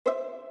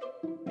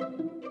I'm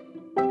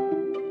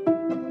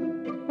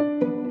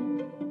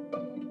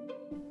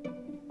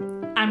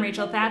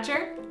Rachel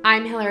Thatcher.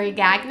 I'm Hillary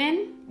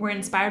Gagnon. We're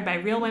inspired by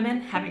real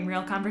women having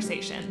real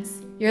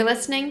conversations. You're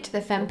listening to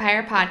the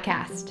Fempire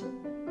Podcast.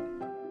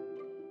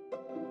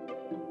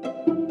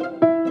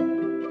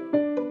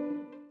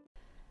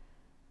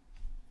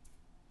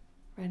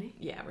 Ready?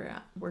 Yeah,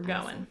 we're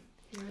going.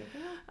 Here we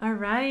go. All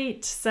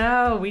right.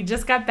 So we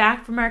just got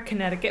back from our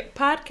Connecticut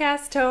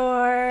podcast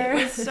tour.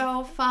 It was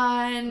so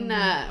fun.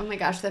 Oh my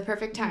gosh, the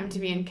perfect time to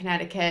be in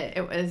Connecticut.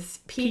 It was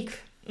peak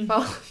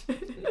Yeah.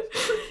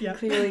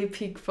 clearly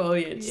peak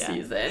foliage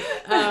season.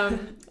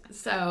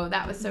 So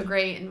that was so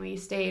great, and we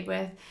stayed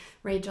with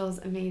Rachel's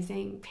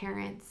amazing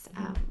parents,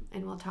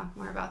 and we'll talk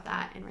more about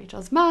that in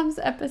Rachel's mom's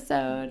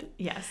episode.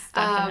 Yes,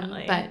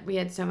 definitely. But we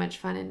had so much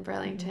fun in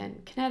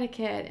Burlington,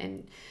 Connecticut,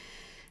 and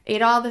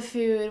ate all the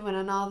food, went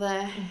on all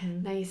the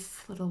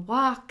nice little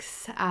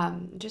walks,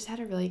 just had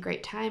a really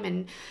great time,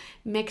 and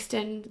mixed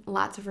in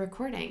lots of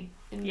recording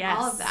and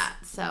all of that.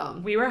 So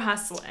we were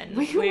hustling.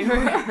 We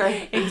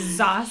were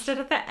exhausted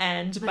at the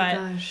end, my but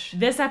gosh.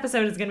 This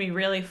episode is going to be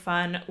really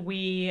fun.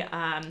 We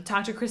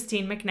talked to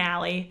Christine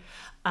McNally.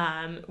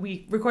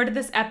 We recorded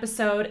this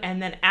episode,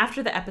 and then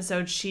after the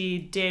episode, she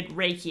did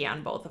Reiki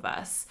on both of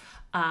us.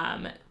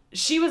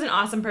 She was an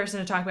awesome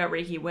person to talk about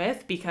Reiki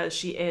with because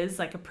she is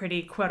like a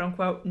pretty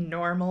quote-unquote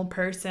normal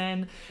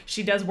person.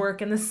 She does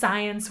work in the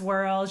science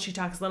world. She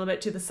talks a little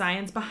bit to the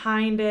science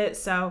behind it.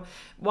 So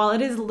while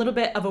it is a little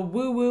bit of a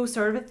woo-woo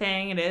sort of a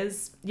thing, it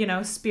is,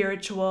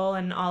 spiritual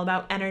and all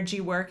about energy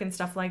work and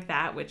stuff like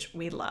that, which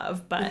we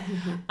love. But,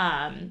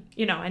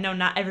 I know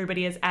not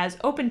everybody is as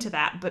open to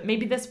that, but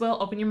maybe this will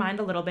open your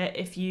mind a little bit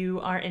if you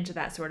are into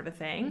that sort of a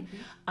thing.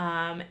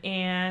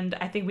 And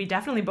I think we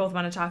definitely both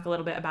want to talk a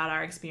little bit about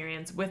our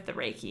experience with the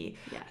Reiki.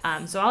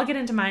 Yes. So I'll get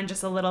into mine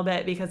just a little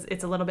bit because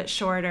it's a little bit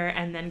shorter,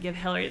 and then give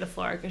Hillary the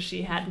floor because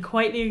she had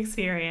quite the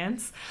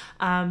experience.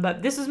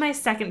 But this was my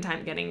second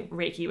time getting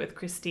Reiki with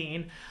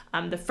Christine.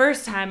 The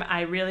first time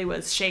I really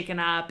was shaken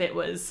up. It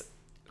was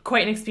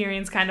quite an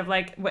experience, kind of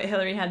like what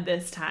Hillary had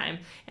this time.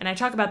 And I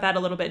talk about that a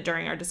little bit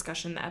during our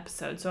discussion in the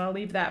episode. So I'll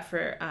leave that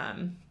for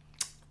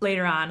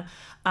later on.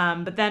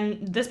 But then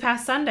this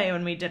past Sunday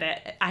when we did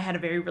it, I had a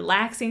very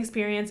relaxing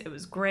experience. It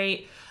was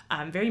great,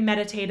 very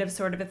meditative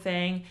sort of a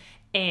thing.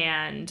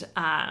 And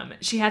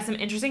she had some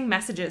interesting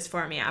messages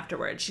for me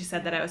afterwards. She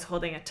said that I was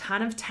holding a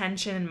ton of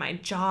tension in my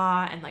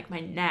jaw and like my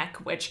neck,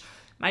 which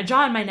my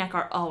jaw and my neck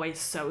are always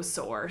so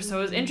sore. So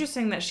it was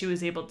interesting that she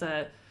was able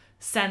to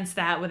sense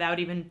that without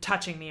even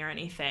touching me or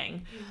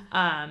anything.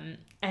 And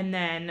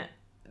then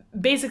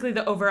basically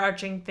the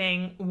overarching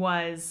thing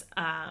was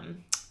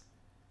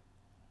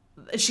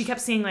she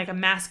kept seeing like a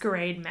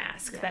masquerade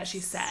mask that she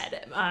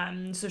said.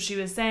 So she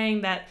was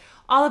saying that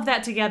all of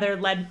that together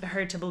led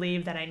her to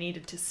believe that I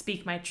needed to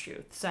speak my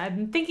truth. So I've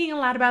been thinking a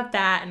lot about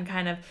that and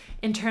kind of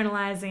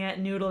internalizing it,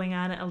 noodling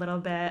on it a little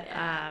bit.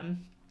 I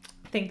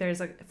think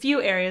there's a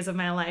few areas of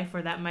my life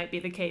where that might be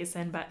the case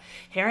in, but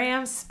here I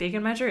am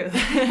speaking my truth.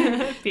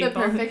 The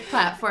perfect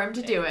platform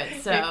to do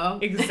it, so.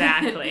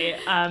 Exactly.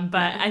 But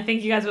I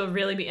think you guys will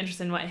really be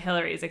interested in what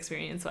Hillary's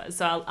experience was,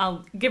 so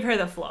I'll give her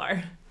the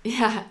floor.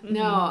 Yeah,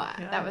 no,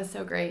 that was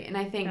so great. And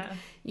I think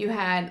you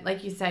had,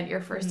 like you said, your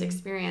first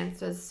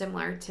experience was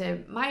similar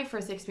to my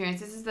first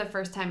experience. This is the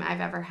first time I've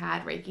ever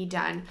had Reiki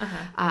done.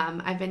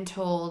 I've been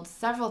told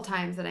several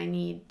times that I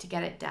need to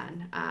get it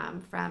done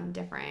from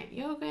different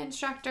yoga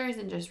instructors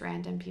and just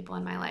random people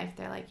in my life.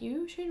 They're like,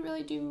 you should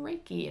really do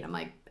Reiki. And I'm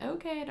like,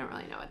 okay, I don't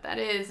really know what that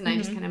is. And I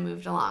just kind of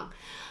moved along.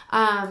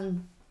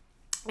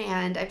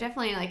 And I've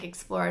definitely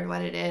explored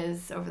what it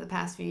is over the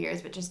past few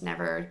years, but just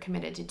never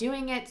committed to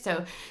doing it.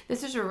 So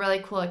this was a really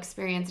cool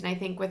experience. And I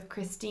think with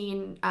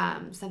Christine,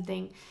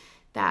 something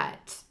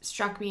that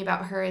struck me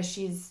about her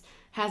is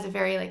has a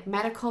very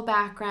medical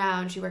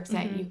background. She works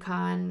at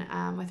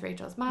UConn with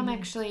Rachel's mom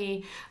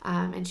actually,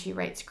 and she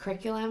writes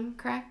curriculum,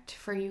 correct,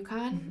 for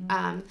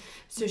UConn.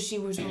 So she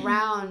was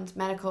around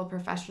medical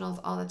professionals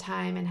all the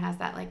time and has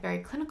that very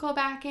clinical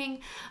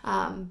backing,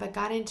 but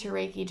got into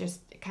Reiki,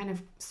 just kind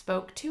of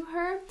spoke to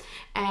her.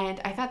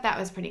 And I thought that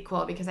was pretty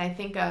cool because I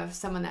think of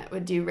someone that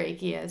would do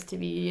Reiki as to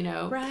be,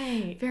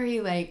 right, very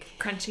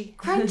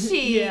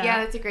crunchy. Yeah,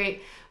 that's a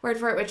great word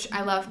for it, which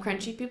I love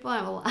crunchy people. I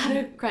have a lot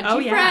of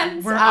crunchy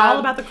friends. We're all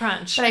about the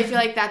crunch. But I feel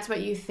like that's what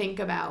you think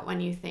about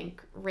when you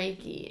think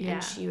Reiki. Yeah.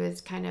 And she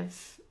was kind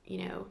of,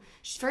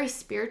 she's very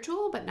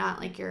spiritual, but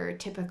not your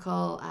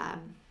typical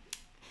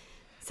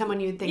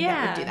someone you'd think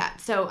that would do that.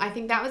 So I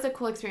think that was a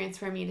cool experience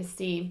for me to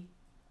see.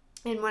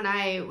 And when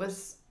I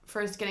was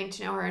first getting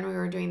to know her and we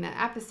were doing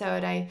the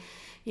episode, I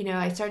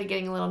started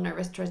getting a little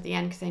nervous towards the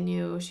end because I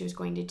knew she was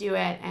going to do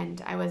it, and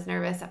I was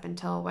nervous up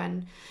until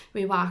when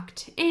we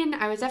walked in.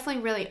 I was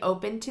definitely really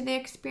open to the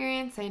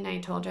experience, and I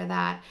told her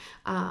that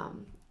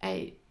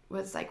I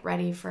was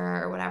ready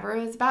for whatever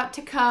was about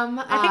to come.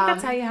 I think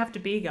that's how you have to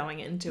be going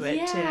into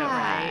it too,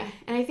 right?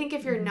 And I think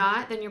if you're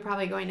not, then you're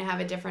probably going to have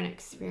a different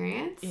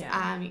experience.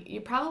 Yeah.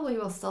 You probably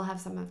will still have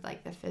some of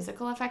the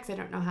physical effects. I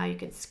don't know how you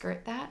could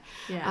skirt that.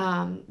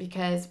 Yeah.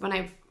 Because when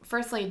I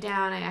first laid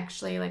down, I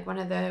actually, like, one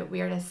of the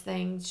weirdest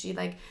things, she,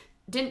 like,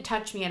 didn't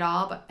touch me at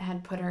all, but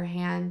had put her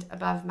hand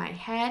above my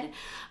head,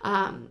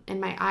 and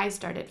my eyes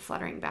started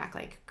fluttering back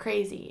like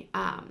crazy.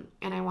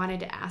 And I wanted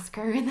to ask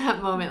her in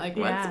that moment, like,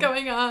 what's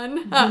going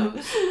on?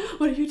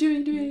 What are you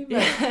doing?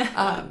 But,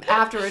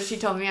 afterwards, she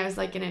told me I was,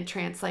 like, in a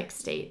trance-like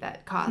state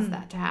that caused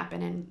that to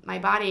happen, and my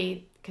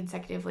body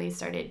consecutively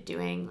started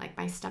doing, like,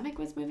 my stomach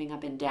was moving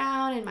up and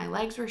down, and my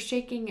legs were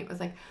shaking. It was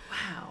like,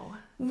 wow.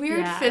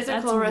 Weird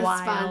physical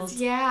response. Wild.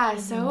 Yeah,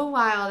 so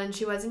wild. And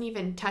she wasn't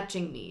even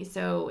touching me.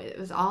 So it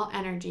was all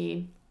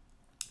energy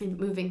and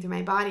moving through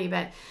my body.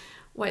 But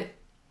what,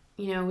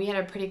 we had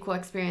a pretty cool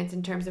experience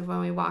in terms of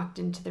when we walked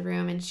into the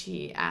room and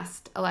she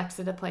asked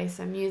Alexa to play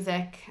some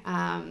music.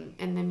 And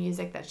the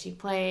music that she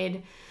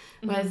played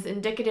was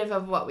indicative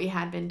of what we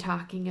had been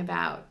talking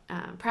about.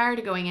 Prior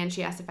to going in,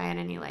 she asked if I had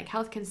any, like,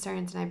 health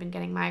concerns. And I've been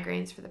getting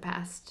migraines for the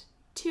past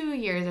 2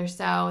 years or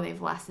so.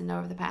 They've lessened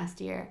over the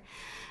past year.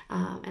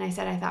 And I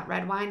said I thought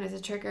red wine was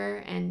a trigger,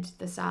 and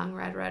the song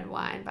Red, Red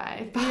Wine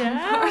by Bob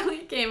Marley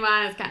came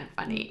on. It's kind of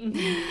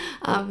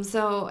funny.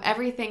 So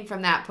everything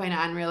from that point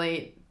on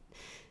really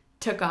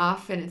took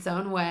off in its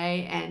own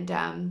way,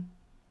 and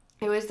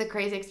it was the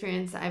craziest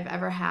experience I've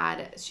ever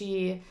had.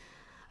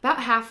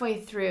 About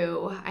halfway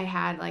through, I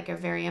had, like, a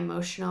very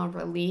emotional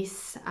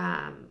release,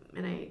 and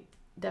I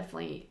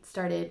definitely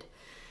started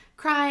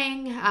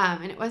crying,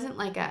 and it wasn't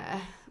like a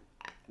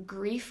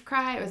grief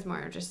cry. It was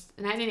more just,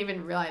 and I didn't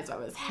even realize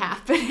what was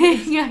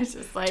happening. I was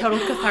just like, total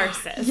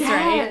catharsis,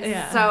 right?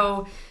 Yeah.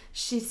 So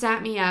she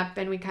sat me up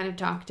and we kind of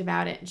talked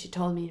about it, and she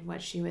told me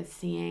what she was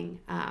seeing.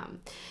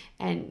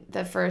 And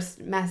the first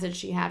message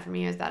she had for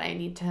me was that I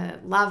need to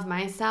love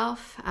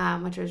myself,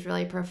 which was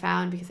really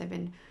profound because I've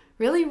been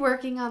really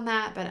working on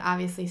that, but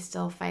obviously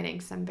still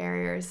fighting some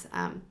barriers.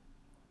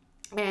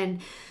 And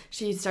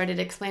she started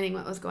explaining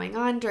what was going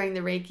on during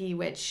the Reiki,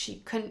 which she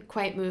couldn't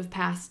quite move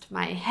past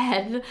my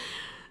head,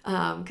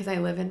 because I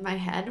live in my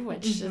head,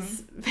 which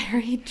is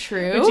very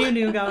true. Which you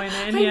knew going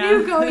in, I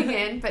knew going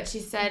in, but she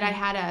said I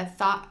had a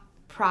thought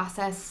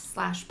process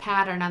 /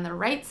 pattern on the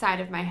right side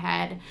of my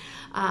head,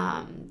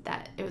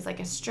 that it was like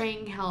a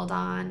string held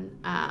on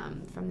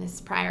from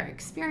this prior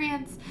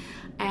experience,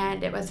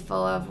 and it was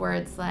full of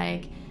words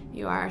like,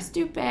 you are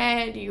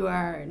stupid, you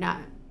are not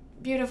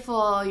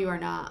beautiful, you are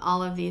not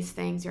all of these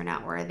things, you're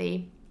not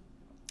worthy.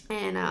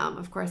 And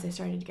of course I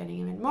started getting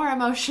even more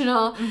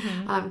emotional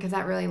because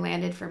that really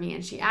landed for me.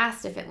 And she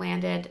asked if it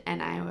landed,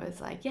 and I was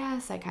like,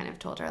 yes. I kind of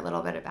told her a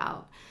little bit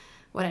about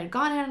what had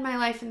gone on in my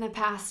life in the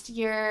past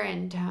year,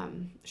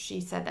 and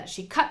she said that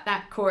she cut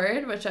that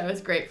cord, which I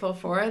was grateful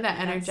for, that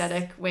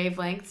energetic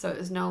wavelength, so it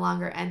was no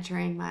longer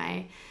entering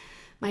my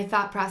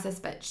thought process.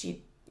 But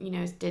she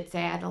did say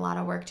I had a lot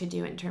of work to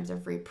do in terms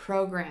of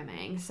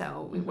reprogramming.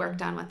 So we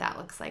worked on what that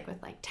looks like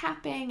with, like,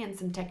 tapping and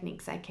some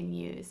techniques I can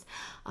use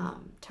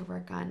to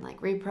work on,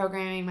 like,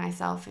 reprogramming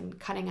myself and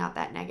cutting out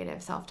that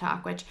negative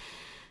self-talk, which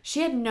she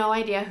had no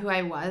idea who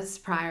I was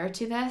prior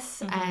to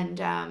this.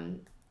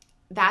 And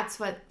that's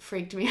what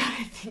freaked me out,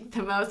 I think,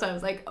 the most. I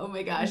was like, oh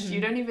my gosh,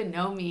 you don't even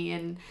know me,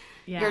 and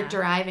you're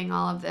deriving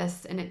all of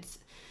this, and it's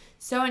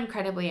so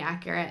incredibly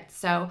accurate.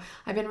 So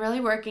I've been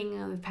really working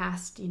in the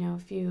past,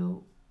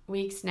 few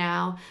weeks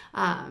now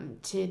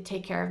to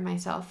take care of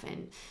myself,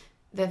 and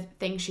the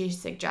things she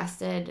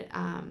suggested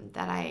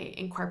that I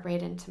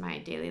incorporate into my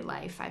daily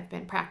life, I've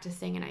been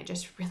practicing, and I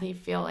just really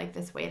feel like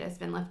this weight has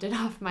been lifted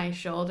off my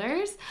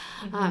shoulders.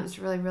 It's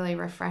really, really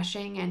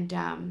refreshing,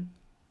 and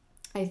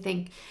I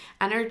think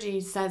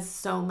energy says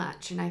so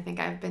much, and I think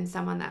I've been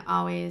someone that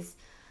always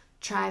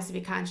tries to be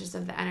conscious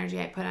of the energy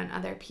I put on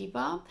other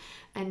people.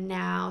 And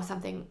now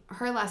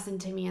her lesson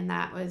to me in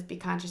that was be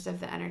conscious of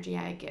the energy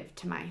I give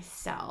to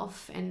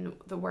myself and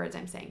the words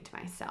I'm saying to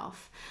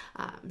myself.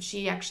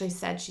 She actually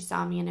said she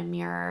saw me in a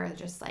mirror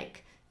just,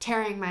 like,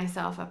 tearing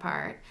myself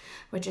apart,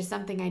 which is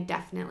something I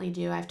definitely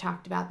do. I've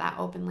talked about that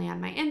openly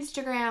on my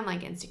Instagram,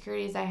 like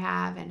insecurities I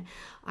have, and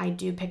I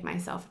do pick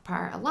myself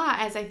apart a lot,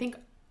 as I think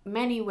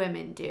many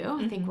women do.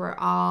 I think we're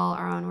all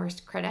our own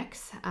worst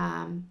critics.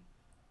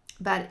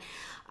 But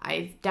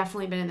I've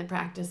definitely been in the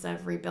practice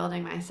of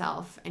rebuilding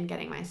myself and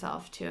getting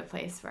myself to a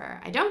place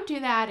where I don't do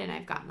that, and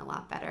I've gotten a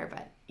lot better.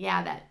 But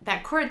yeah,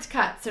 that cord's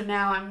cut, so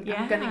now I'm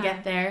going to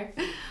get there.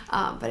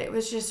 But it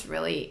was just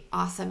really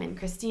awesome, and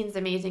Christine's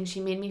amazing. She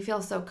made me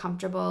feel so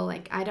comfortable.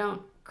 Like, I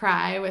don't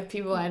cry with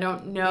people I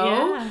don't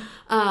know.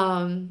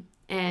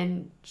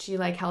 And she,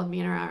 like, held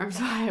me in her arms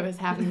while I was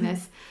having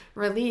this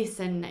release,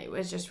 and it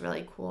was just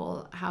really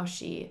cool how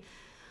she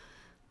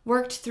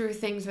worked through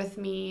things with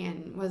me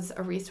and was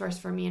a resource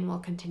for me, and will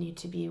continue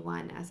to be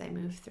one as I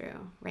move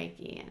through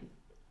Reiki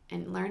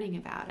and learning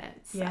about it.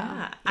 So,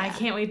 I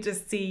can't wait to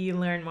see you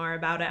learn more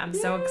about it. I'm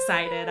so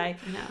excited. I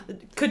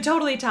could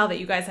totally tell that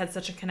you guys had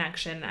such a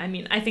connection. I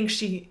mean, I think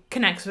she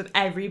connects with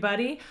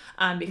everybody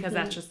because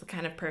that's just the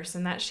kind of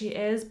person that she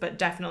is. But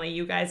definitely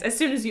you guys, as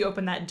soon as you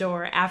opened that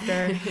door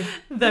after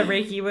the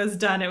Reiki was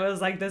done, it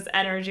was like this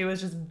energy was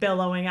just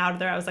billowing out of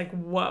there. I was like,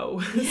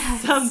 whoa,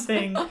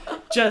 something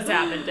just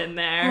happened in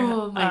there.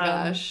 Oh my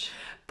gosh.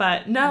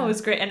 But no, it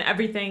was great. And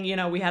everything,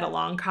 we had a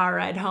long car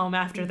ride home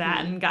after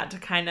that and got to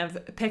kind of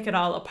pick it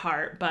all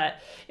apart. But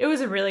it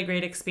was a really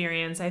great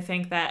experience. I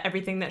think that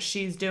everything that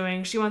she's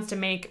doing, she wants to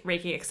make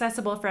Reiki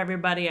accessible for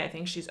everybody. I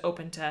think she's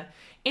open to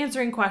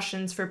answering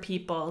questions for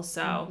people.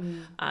 So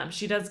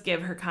she does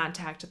give her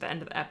contact at the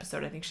end of the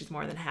episode. I think she's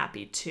more than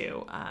happy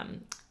to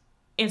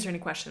answer any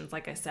questions,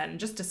 like I said, and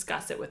just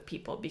discuss it with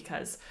people,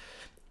 because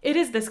it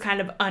is this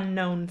kind of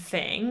unknown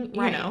thing,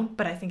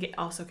 but I think it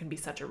also can be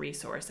such a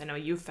resource. I know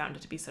you've found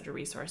it to be such a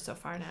resource so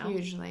far now.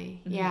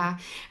 Hugely. Yeah.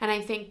 And I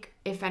think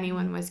if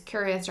anyone was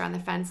curious or on the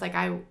fence, like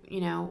I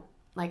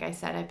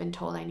said, I've been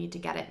told I need to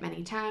get it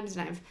many times,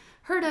 and I've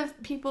heard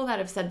of people that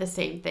have said the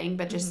same thing,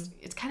 but just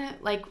it's kind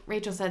of like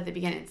Rachel said at the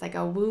beginning, it's like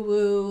a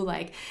woo-woo,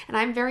 and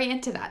I'm very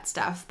into that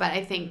stuff, but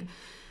I think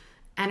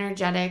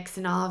energetics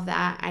and all of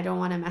that, I don't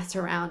want to mess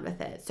around with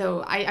it.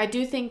 So I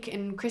do think,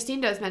 and Christine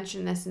does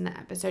mention this in the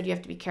episode, you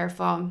have to be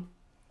careful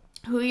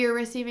who you're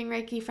receiving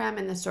Reiki from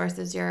and the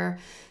sources you're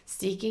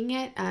seeking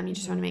it. You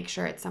just want to make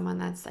sure it's someone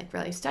that's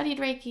really studied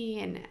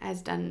Reiki and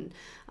has done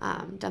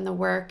the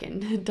work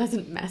and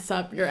doesn't mess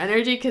up your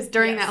energy, because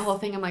during that whole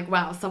thing I'm like,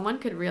 wow, someone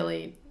could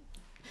really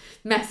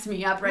mess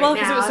me up now. Well,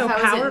 because it was so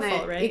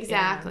powerful, right?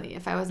 Exactly. Yeah.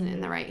 If I wasn't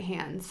in the right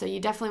hands. So you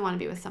definitely want to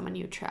be with someone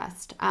you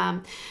trust.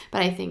 But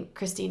I think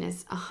Christine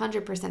is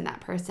 100% that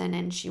person,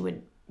 and she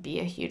would be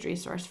a huge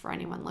resource for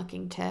anyone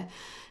looking to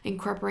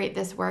incorporate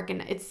this work.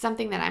 And it's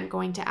something that I'm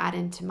going to add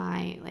into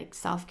my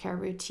self-care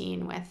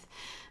routine with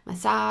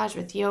massage,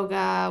 with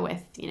yoga,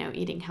 with,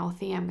 eating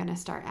healthy. I'm going to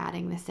start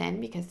adding this in,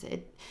 because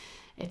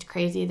it's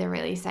crazy the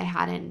release I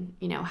had in,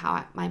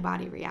 how my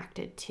body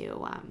reacted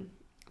to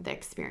the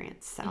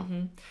experience. So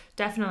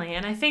definitely.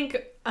 And I think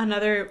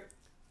another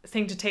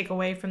thing to take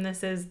away from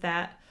this is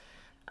that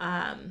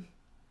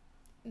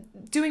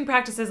doing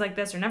practices like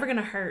this are never going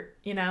to hurt,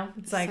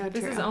 it's like, so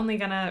this is only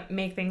going to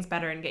make things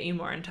better and get you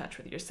more in touch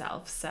with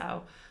yourself.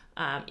 So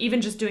even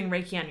just doing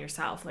Reiki on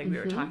yourself, like we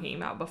were talking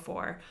about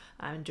before,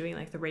 doing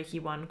the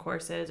Reiki 1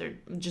 courses, or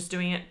just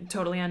doing it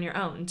totally on your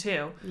own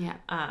too. Yeah.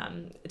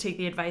 Take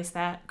the advice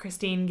that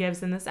Christine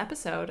gives in this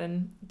episode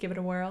and give it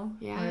a whirl.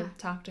 Yeah. Or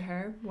talk to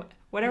her.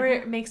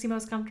 Whatever makes you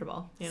most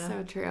comfortable.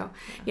 So true.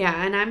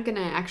 Yeah. And I'm going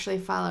to actually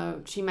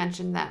follow. She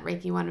mentioned that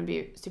Reiki 1 would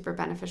be super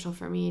beneficial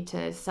for me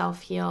to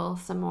self-heal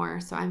some more.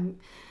 So I'm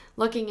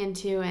looking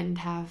into and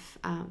have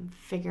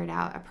figured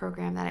out a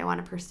program that I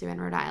want to pursue in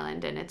Rhode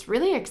Island, and it's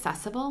really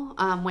accessible,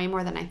 way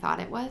more than I thought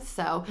it was.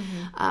 So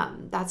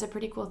that's a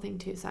pretty cool thing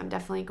too. So I'm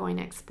definitely going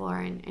to explore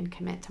and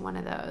commit to one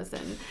of those.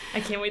 And I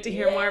can't wait to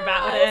hear more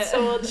about it.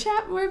 So we'll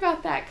chat more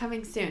about that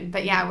coming soon.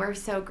 But yeah, we're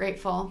so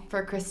grateful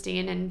for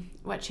Christine and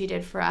what she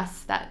did for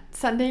us that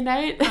Sunday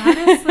night.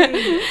 Honestly,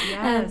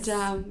 yes.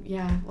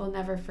 And we'll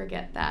never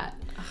forget that.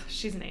 Oh,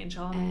 she's an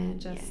angel.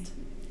 And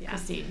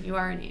Christine, you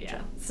are an angel.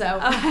 Yeah. So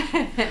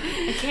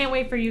I can't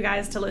wait for you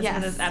guys to listen to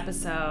this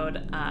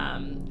episode.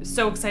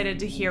 So excited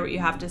to hear what you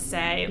have to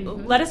say.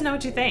 Let us know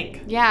what you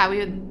think. Yeah, we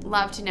would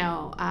love to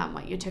know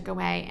what you took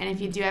away. And if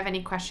you do have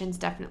any questions,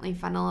 definitely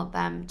funnel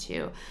them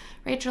to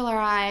Rachel or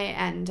I,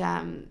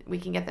 and we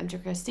can get them to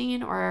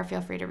Christine, or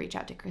feel free to reach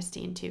out to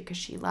Christine too, because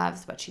she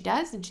loves what she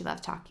does and she loves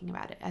talking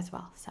about it as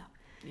well. So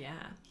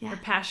yeah. Her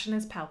passion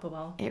is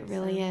palpable. It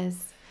really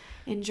is.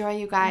 Enjoy,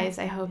 you guys.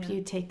 I hope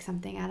you take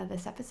something out of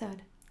this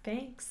episode.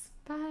 Thanks.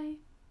 Bye.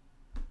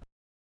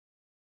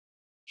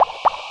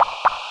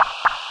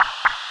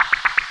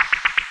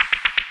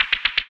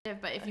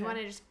 But if you want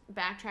to just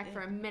backtrack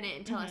for a minute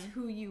and tell us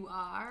who you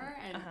are,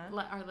 and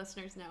let our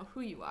listeners know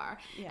who you are,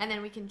 and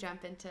then we can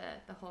jump into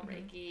the whole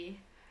Reiki.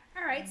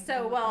 All right,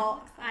 so,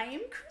 I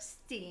am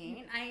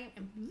Christine. I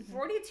am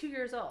 42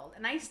 years old,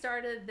 and I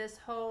started this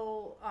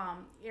whole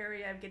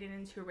area of getting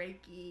into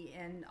Reiki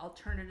and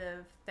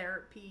alternative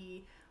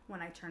therapy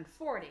when I turned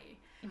 40.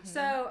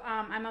 So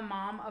I'm a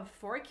mom of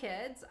 4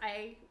 kids.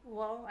 I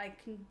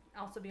can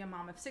also be a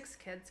mom of 6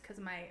 kids, because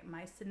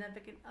my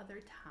significant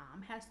other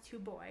Tom has 2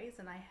 boys,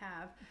 and I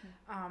have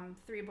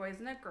 3 boys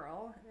and a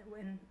girl.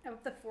 And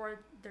of the 4,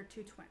 they're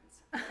 2 twins.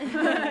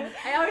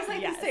 I always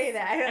like to say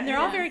that. And they're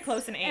all very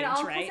close in age,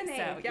 right? Close in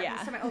age.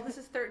 So my oldest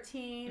is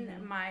 13,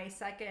 my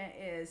second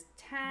is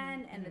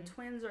 10, and the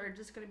twins are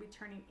just going to be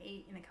turning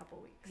 8 in a couple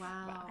weeks.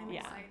 Wow. I'm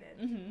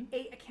excited.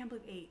 8, I can't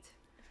believe 8.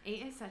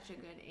 8 is such a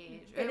good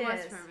age. It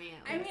was for me.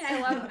 I mean,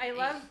 I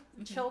love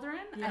children.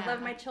 I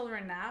love my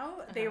children now.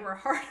 They were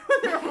hard when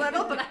they were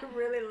little, but I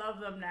really love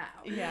them now.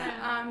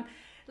 Yeah.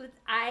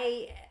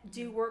 I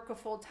do work a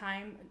full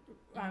time.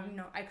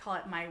 I call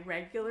it my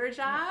regular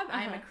job.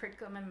 I'm a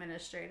curriculum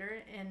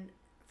administrator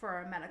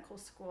for a medical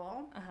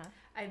school.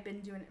 I've been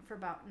doing it for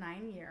about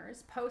 9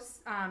 years.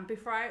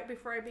 Before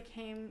I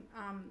became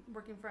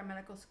working for a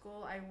medical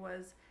school, I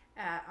was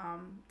at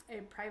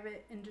a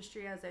private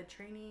industry as a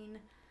training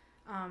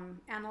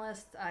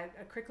analyst,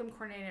 a curriculum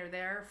coordinator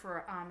there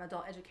for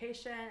adult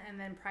education, and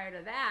then prior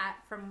to that,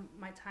 from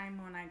my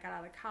time when I got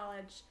out of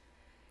college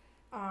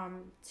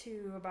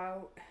to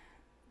about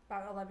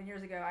about 11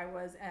 years ago, I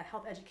was a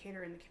health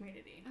educator in the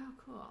community. Oh,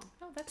 cool.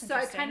 Oh, that's So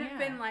I've interesting. kind of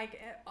been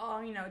like,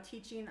 all,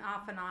 teaching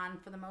off and on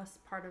for the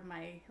most part of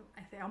my,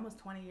 I think almost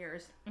 20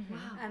 years. Mm-hmm. Wow.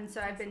 And so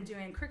I've been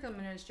doing curriculum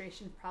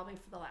administration probably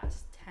for the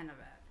last 10 of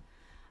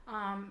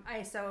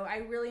it. So I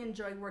really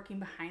enjoy working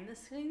behind the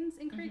scenes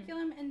in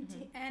curriculum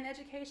and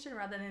education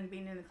rather than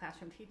being in the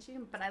classroom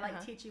teaching. But I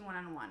like teaching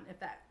one-on-one, if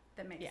that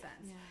makes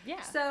sense. Yeah.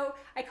 So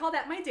I call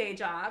that my day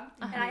job,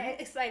 and I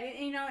excited.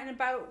 And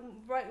about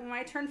when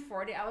I turned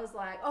 40, I was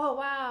like, oh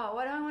wow,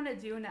 what do I want to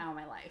do now in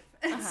my life?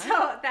 And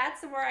so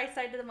that's where I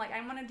started. I'm like,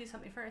 I want to do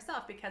something for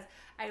myself, because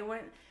I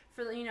went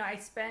for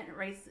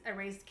I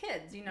raised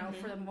kids,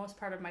 for the most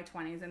part of my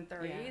 20s and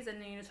 30s,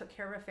 and took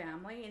care of a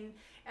family. And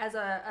as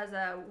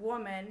a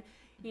woman,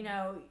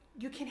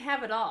 you can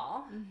have it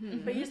all,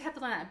 but you just have to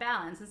learn that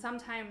balance. And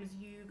sometimes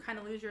you kind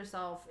of lose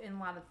yourself in a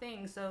lot of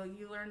things. So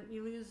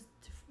you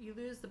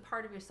lose the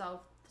part of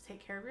yourself to take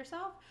care of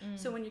yourself.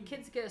 So when your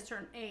kids get a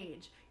certain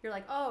age, you're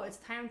like, oh, it's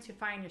time to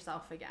find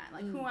yourself again.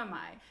 Like, who am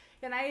I?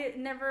 And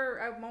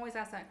I'm always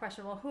asked that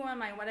question. Well, who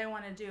am I? What do I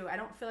want to do? I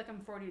don't feel like I'm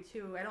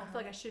 42. I don't feel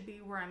like I should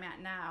be where I'm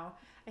at now.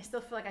 I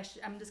still feel like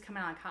I'm just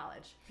coming out of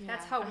college.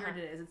 That's how weird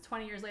it is. It's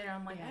 20 years later.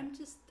 I'm like,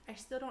 I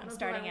still don't know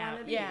who I want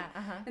to be.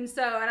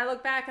 And I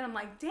look back and I'm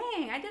like,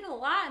 dang, I did a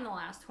lot in the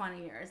last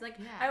 20 years. Like,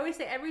 I always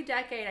say every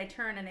decade I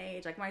turn an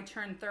age. Like when I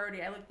turn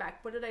 30, I look back,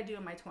 what did I do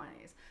in my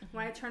 20s?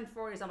 When I turn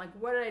 40s, I'm like,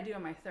 what did I do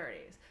in my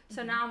 30s?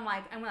 So now I'm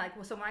like,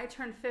 well, so when I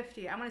turn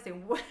 50, I'm going to say,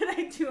 what did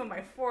I do in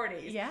my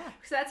 40s? Yeah.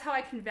 So that's how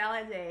I can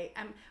validate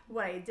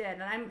what I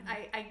did. And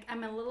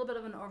I'm a little bit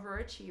of an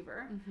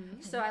overachiever.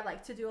 So I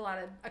like to do a lot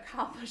of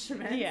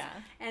accomplishments. Yeah.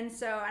 And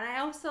I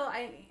also,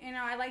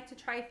 I like to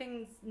try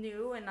things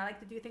new, and I like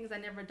to do things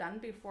I've never done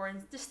before,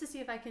 and just to see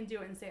if I can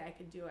do it and say I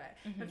could do it.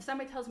 If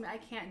somebody tells me I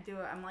can't do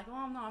it, I'm like,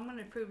 oh no, I'm going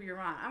to prove you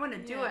wrong. I'm going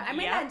to do it. I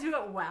may not do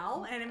it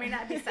well, and it may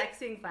not be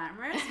sexy and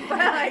glamorous, but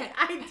like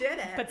I did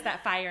it. Puts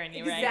that fire in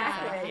you, right?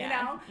 Exactly.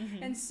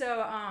 And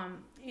so,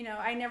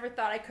 I never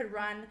thought I could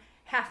run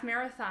half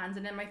marathons,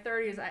 and in my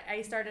 30s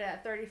I started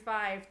at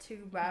 35 to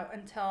about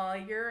until a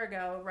year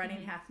ago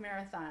running half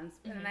marathons,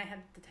 and then I had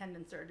the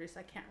tendon surgery, so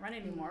I can't run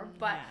anymore.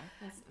 But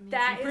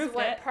that is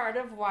what part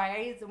of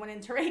why I went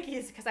into Reiki,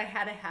 is because I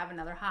had to have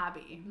another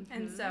hobby.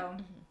 And so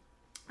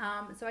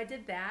so I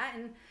did that,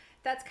 and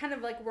that's kind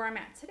of like where I'm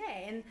at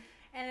today. And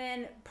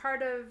then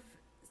part of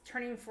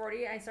turning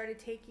 40, I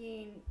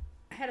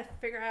had to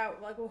figure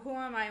out, like, well, who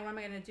am I? What am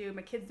I going to do?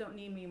 My kids don't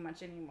need me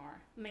much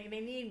anymore. They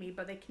need me,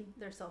 but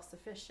they're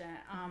self-sufficient.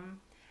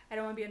 I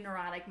don't want to be a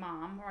neurotic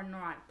mom or a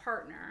neurotic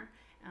partner.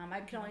 I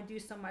can only do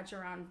so much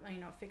around,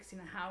 fixing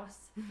a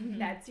house.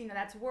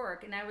 That's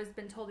work. And I was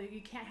been told that you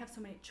can't have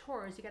so many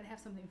chores. You got to have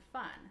something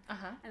fun.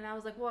 And I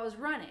was like, well, I was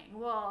running.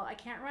 Well, I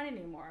can't run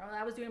anymore. Well,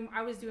 I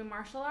was doing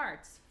martial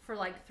arts for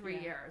like 3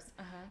 years.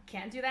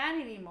 Can't do that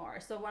anymore.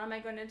 So what am I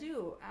going to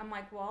do? I'm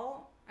like,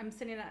 well, I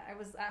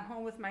was at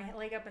home with my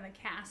leg up in a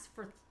cast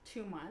for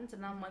 2 months,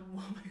 and I'm like,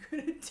 what am I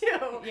going to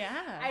do?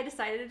 Yeah. I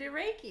decided to do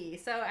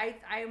Reiki. So I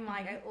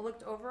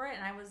looked over it,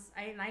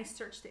 and I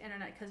searched the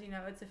internet, because,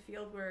 it's a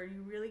field where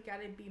you really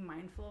got to be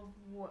mindful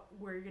of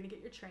where you're going to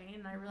get your training.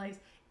 And I realized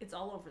it's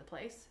all over the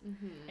place.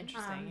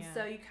 Interesting.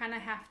 So you kind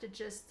of have to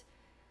just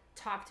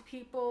talk to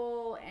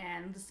people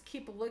and just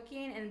keep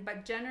looking,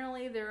 but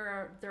generally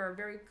there are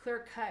very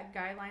clear-cut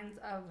guidelines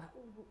of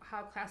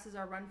how classes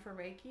are run for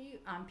Reiki.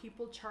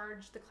 People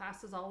charge the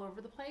classes all over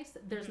the place.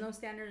 There's no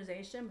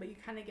standardization, but you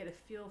kind of get a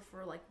feel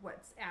for like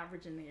what's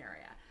average in the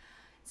area.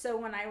 So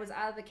when I was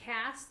out of the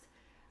cast,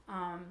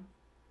 I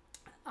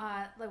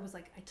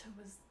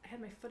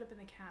had my foot up in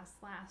the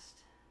cast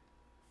last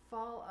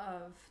fall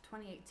of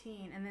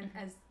 2018, and then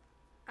as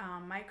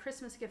my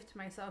Christmas gift to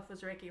myself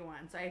was Reiki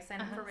 1. So I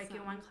signed up for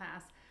Reiki 1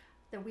 class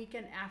the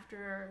weekend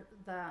after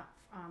the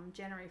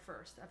January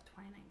 1st of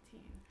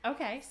 2019.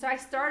 Okay. So I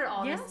started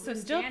all this so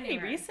still January.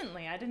 Pretty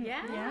recently. I didn't.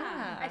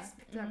 Yeah. I just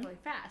picked it up really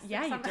fast.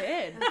 Yeah, you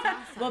did. Awesome.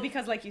 Well,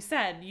 because like you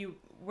said, you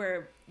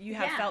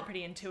have felt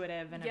pretty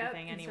intuitive and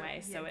everything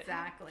anyway, so it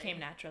came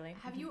naturally.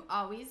 Have you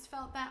always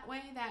felt that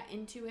way, that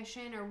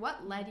intuition, or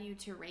what led you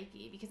to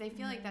Reiki? Because I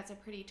feel like that's a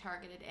pretty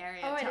targeted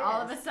area to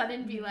all of a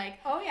sudden be like,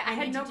 I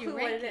had no clue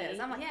what it is.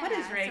 I'm like, what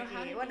is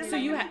Reiki? So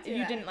you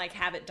didn't like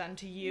have it done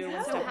to you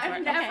and stuff?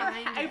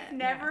 I've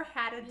never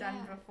had it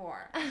done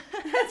before.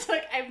 It's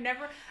like I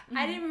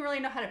didn't even really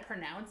know how to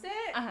pronounce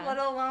it, let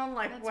alone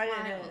like what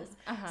it is.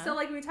 So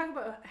like when we talk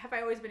about, have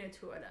I always been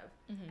intuitive?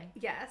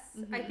 Yes.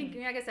 I think,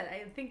 like I said,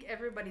 I think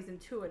everybody's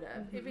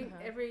intuitive.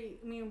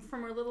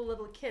 From our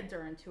little kids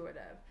are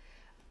intuitive.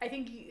 I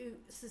think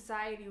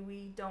society,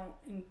 we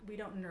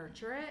don't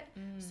nurture it,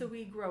 so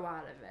we grow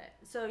out of it.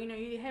 So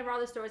you hear all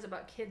the stories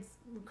about kids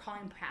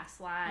recalling past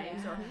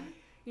lives, or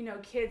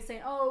kids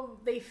saying, oh,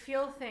 they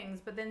feel things,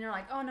 but then you're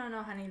like, oh,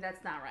 no, honey,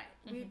 that's not right.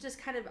 We just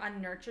kind of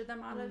unnurture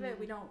them out of it.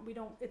 We don't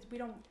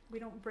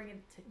bring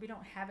it we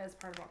don't have it as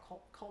part of our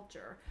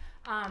culture.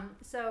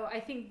 So I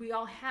think we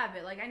all have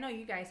it. Like, I know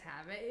you guys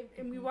have it,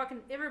 and we walk in,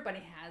 everybody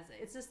has it.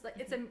 It's just like,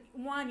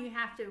 one, you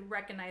have to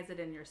recognize it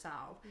in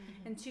yourself,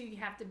 and two, you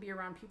have to be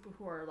around people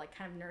who are like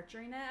kind of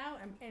nurturing it out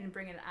and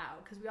bringing it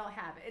out, because we all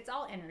have it. It's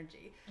all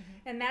energy.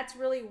 And that's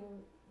really,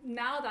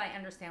 now that I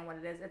understand what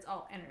it is, it's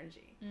all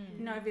energy.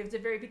 If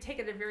you take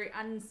it a very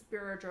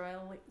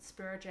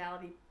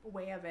spirituality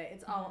way of it,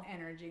 it's all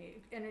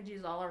energy. Energy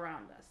is all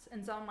around us.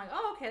 And so I'm like,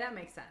 oh, okay, that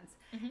makes sense.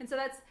 And so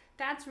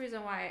that's the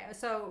reason why.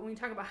 So when you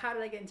talk about how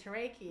did I get into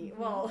Reiki,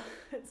 well,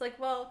 it's like,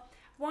 well,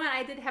 one,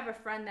 I did have a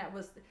friend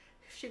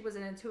she was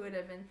an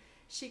intuitive, and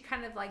she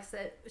kind of like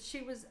said,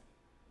 she was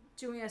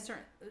doing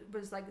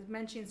was like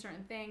mentioning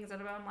certain things,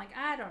 and I'm like,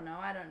 I don't know.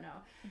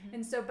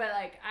 And so, but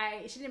like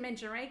she didn't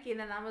mention Reiki, and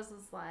then I was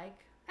just like,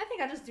 I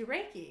think I'll just do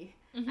Reiki.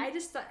 I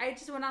just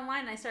went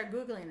online and I started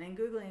Googling,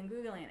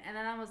 and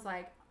then I was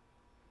like,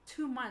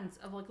 2 months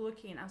of like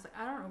looking, I was like,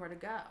 I don't know where to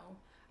go.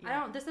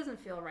 This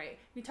doesn't feel right.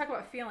 You talk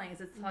about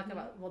feelings, it's talk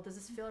about, well, does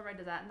this feel right?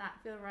 Does that not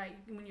feel right?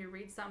 When you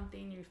read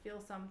something, you feel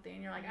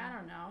something, you're like, I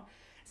don't know.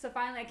 So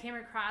finally I came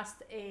across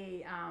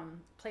a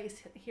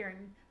place here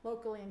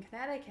locally in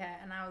Connecticut,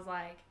 and I was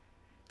like,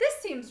 this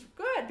seems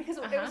good, because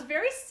it was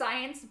very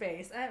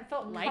science-based, and it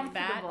felt like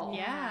comfortable. That,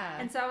 yeah.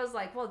 And so I was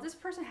like, well, this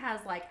person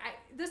has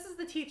this is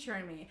the teacher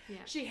in me. Yeah.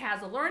 She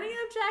has a learning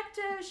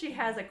objective. She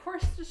has a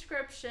course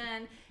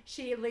description.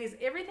 She lays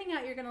everything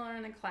out you're going to learn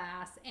in the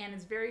class, and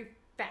it's very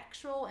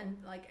factual and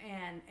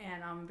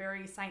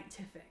very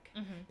scientific.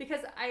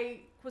 Because I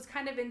was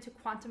kind of into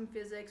quantum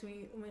physics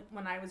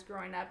when I was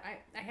growing up.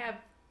 I have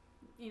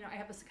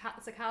a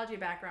psychology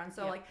background,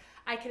 so like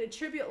I could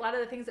attribute a lot of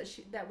the things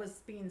that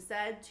was being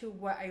said to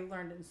what I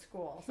learned in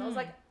school. So I was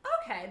like,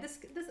 okay, this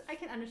I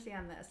can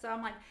understand this. So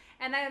I'm like,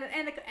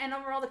 and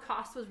overall the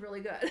cost was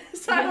really good.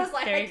 So I was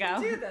like, I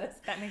can do this.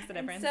 That makes the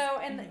difference.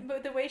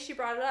 But the way she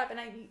brought it up, and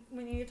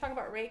when you talk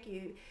about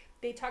Reiki,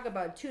 they talk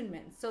about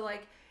attunement. So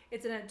like,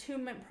 it's an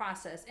attunement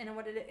process, and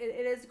what it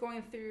is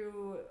going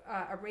through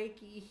a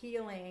Reiki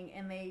healing,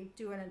 and they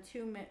do an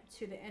attunement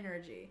to the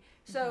energy.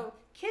 So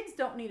kids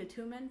don't need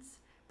attunements,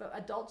 but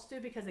adults do,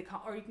 because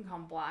or you can call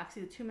them blocks.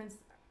 The attunements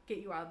get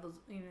you out of those,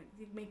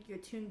 make you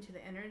attuned to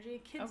the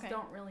energy. Kids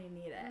don't really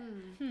need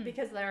it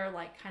because they're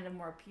like kind of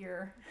more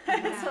pure.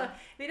 So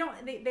they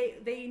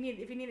need,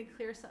 if you need to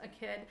clear a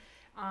kid,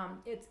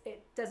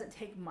 it doesn't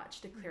take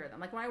much to clear them.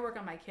 Like when I work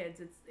on my kids,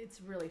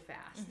 it's really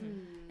fast,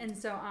 and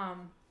so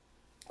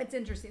it's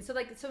interesting. So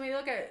when you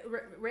look at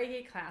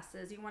Reiki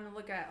classes, you want to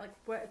look at like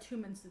what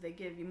attunements do they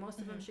give you. Most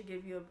of them should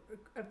give you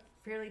a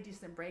fairly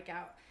decent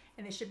breakout,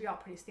 and they should be all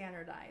pretty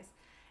standardized.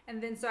 And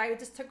then so I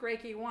just took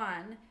Reiki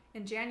 1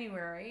 in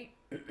January,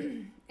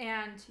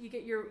 and you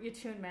get your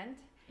attunement.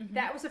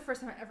 That was the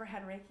first time I ever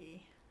had Reiki.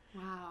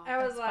 Wow. I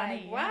was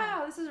like,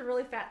 wow, this is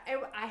really fast.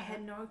 I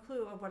had no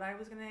clue of what I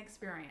was going to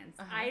experience.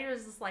 I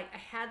was just like, I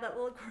had that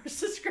little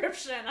course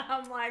description.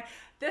 I'm like,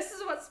 this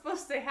is what's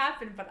supposed to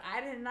happen, but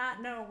I did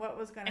not know what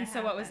was going to happen.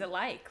 And so what was it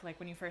like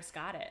when you first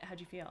got it? How'd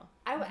you feel?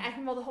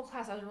 Well, the whole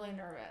class, I was really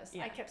nervous.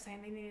 Yeah. I kept saying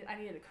I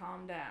needed to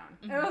calm down.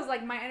 And it was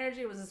like, my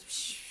energy was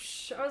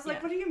just, I was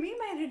like, what do you mean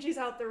my energy's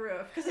out the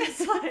roof? Because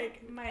it's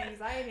like my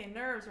anxiety and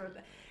nerves were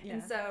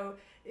and so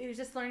it was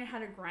just learning how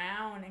to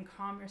ground and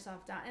calm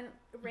yourself down. And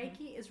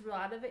Reiki is, a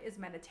lot of it is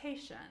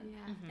meditation.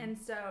 Yeah. And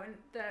so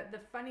the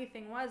funny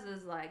thing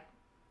is like,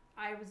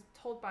 I was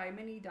told by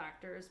many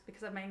doctors,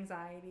 because of my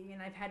anxiety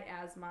and I've had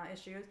asthma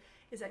issues,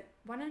 is that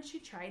why don't you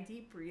try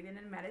deep breathing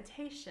and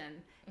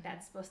meditation?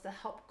 That's supposed to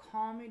help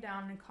calm you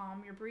down and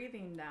calm your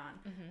breathing down.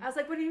 I was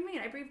like, what do you mean?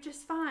 I breathe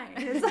just fine.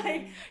 And it's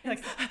like,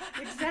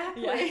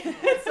 exactly.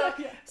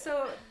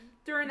 So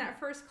during that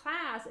first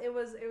class, it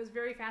was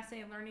very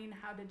fascinating learning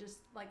how to just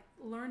like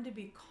learn to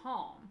be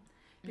calm,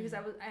 because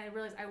I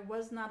realized I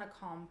was not a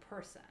calm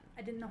person.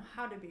 I didn't know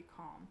how to be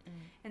calm.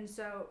 And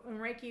so when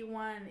Reiki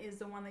 1 is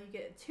the one that you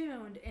get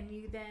attuned, and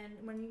you then,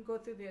 when you go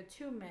through the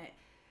attunement,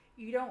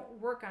 you don't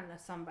work on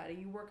somebody,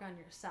 you work on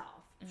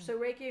yourself. So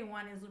Reiki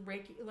 1 is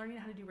learning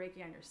how to do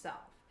Reiki on yourself.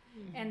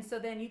 And so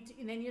then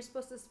you're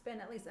supposed to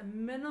spend at least a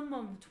minimum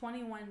of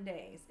 21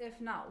 days, if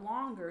not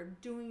longer,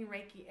 doing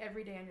Reiki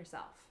every day on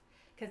yourself.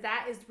 Because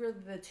that is really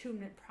the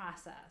attunement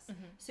process.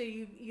 So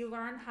you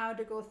learn how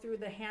to go through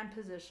the hand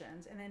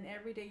positions, and then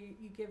every day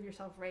you give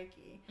yourself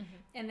Reiki.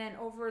 And then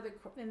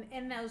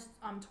in those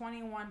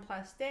 21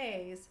 plus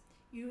days,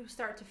 you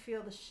start to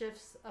feel the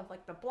shifts of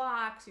like the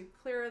blocks, you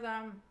clear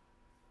them.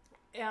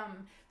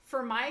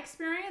 For my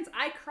experience,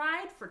 I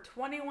cried for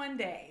 21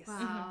 days.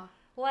 Wow.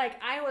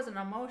 Like, I was an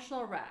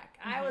emotional wreck.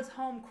 I was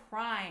home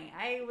crying.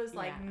 I was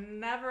like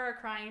never a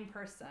crying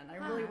person. I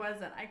really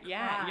wasn't. I cried.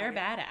 Yeah, you're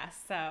badass.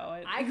 So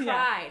I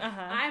cried.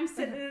 I'm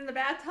sitting in the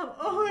bathtub.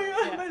 Oh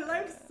my God, my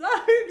life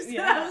sucks.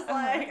 And I was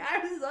like,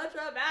 I'm such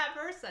a bad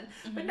person.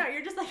 But no,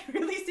 you're just like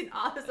releasing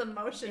all this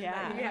emotion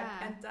that you have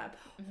pent up,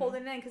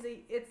 holding in, because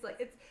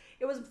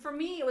it was, for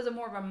me, it was a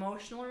more of an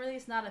emotional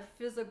release, not a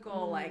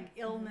physical like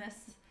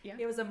illness. Yeah.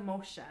 It was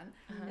emotion.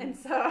 And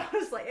so I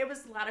was like, it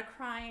was a lot of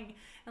crying,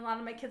 and a lot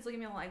of my kids look at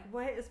me like,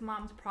 what is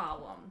mom's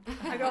problem?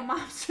 I go,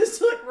 mom's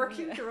just like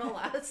working through a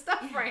lot of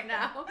stuff right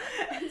now.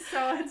 And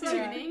so it's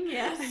tuning,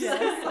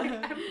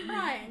 like I'm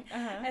crying.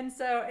 And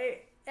so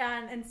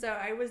and so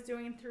I was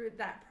doing through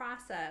that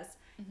process,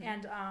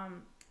 and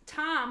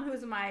Tom,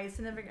 who's my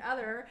significant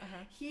other,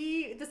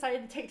 he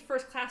decided to take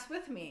first class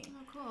with me.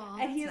 Oh,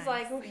 cool. And he's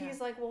like,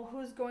 well,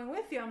 who's going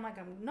with you? I'm like,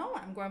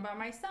 I'm going by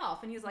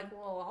myself. And he's like,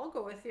 well, I'll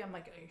go with you. I'm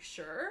like, are you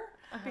sure?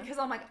 Because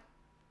I'm like,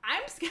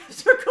 I'm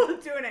skeptical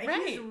of doing it.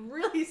 Right. He's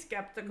really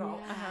skeptical.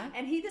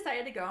 And he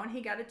decided to go, and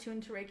he got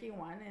attuned to Reiki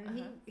 1,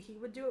 and he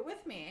would do it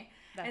with me.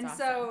 That's awesome.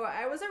 So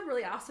it was a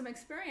really awesome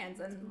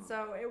experience. And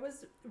so it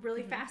was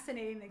really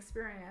fascinating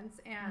experience.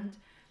 And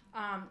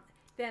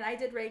then I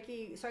did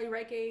Reiki. So I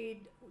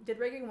did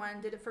Reiki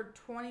 1, did it for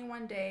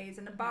 21 days,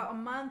 and about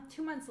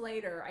 2 months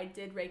later, I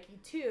did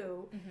Reiki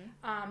 2.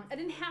 I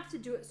didn't have to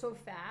do it so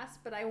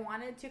fast, but I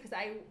wanted to, because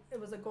it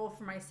was a goal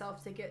for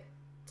myself to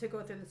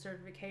go through the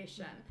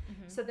certification.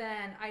 So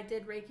then I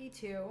did Reiki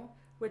 2,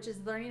 which is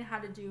learning how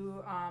to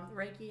do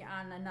Reiki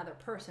on another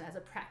person as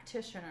a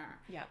practitioner.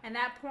 And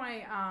at that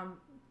point,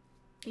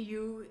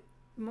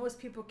 most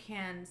people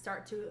can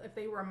start to, if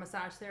they were a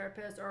massage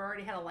therapist or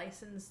already had a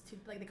license to,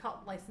 like they call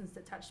it license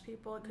to touch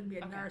people. It could be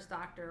a nurse,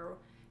 doctor,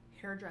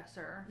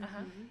 hairdresser.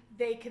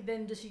 They could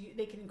then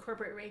they can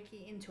incorporate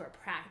Reiki into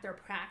their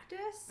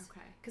practice.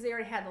 Because they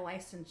already had the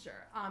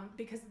licensure.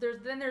 Because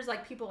there's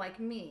like people like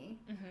me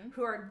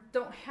who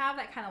don't have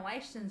that kind of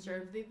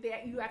licensure.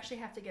 You actually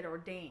have to get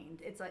ordained.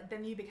 It's like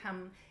then you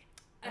become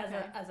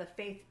as a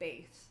faith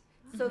base,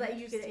 so that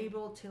you get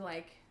able to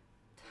like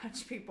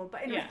touch people,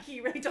 but in Reiki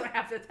you really don't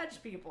have to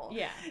touch people.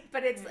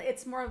 But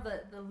it's more of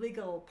the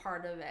legal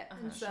part of it.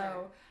 And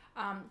so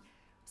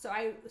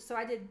I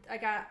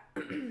got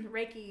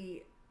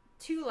Reiki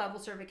 2 level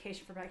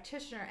certification for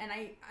practitioner, and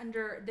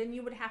then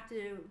you would have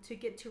to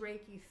get to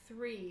Reiki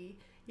 3,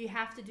 you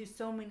have to do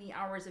so many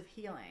hours of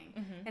healing.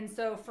 And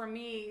so for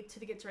me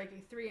to get to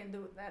Reiki 3, and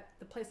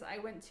the place that I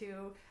went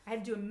to, I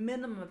had to do a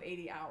minimum of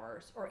 80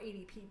 hours or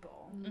 80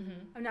 people.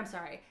 I'm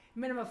sorry,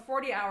 minimum of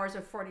 40 hours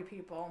or 40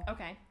 people.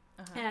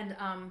 And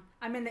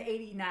I'm in the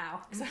 80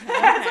 now. So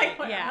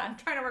I'm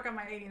trying to work on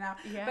my 80 now.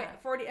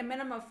 But a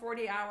minimum of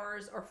 40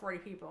 hours or 40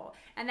 people.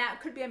 And that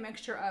could be a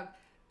mixture of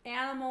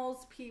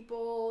animals,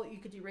 people. You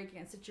could do Reiki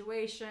in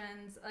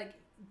situations, like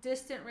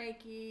distant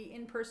Reiki,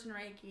 in-person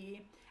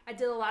Reiki. I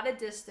did a lot of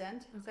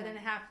distant because I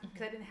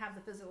didn't have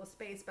the physical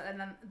space. But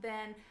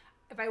then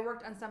if I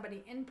worked on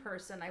somebody in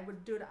person, I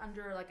would do it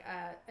under like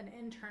an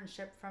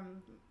internship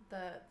from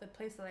the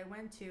place that I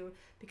went to,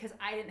 because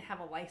I didn't have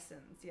a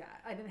license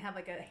yet. I didn't have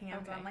like a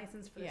hands-on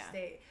license for the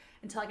state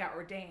until I got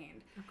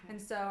ordained.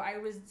 And so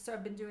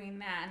I've been doing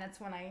that, and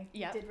that's when I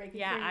did Reiki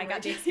 3. I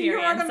got the experience you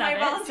were one of my of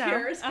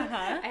volunteers. So,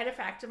 I had a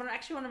practice,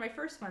 actually one of my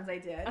first ones I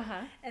did.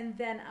 And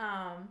then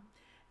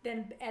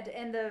at the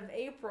end of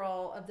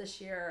April of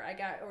this year, I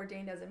got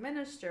ordained as a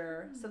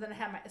minister. So then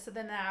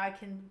now I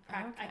can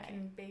I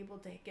can be able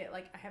to get,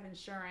 like, I have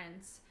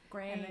insurance.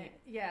 Great. And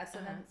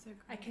then so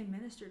I can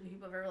minister to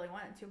people if I really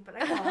wanted to, but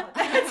I won't.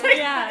 It's like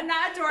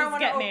not a door I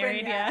want to open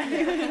married, yet.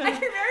 I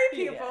can marry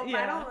people,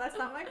 but that's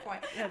not my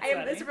point.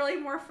 It's really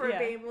more for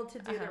being able to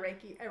do the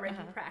Reiki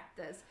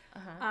practice.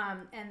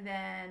 And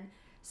then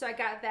so I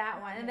got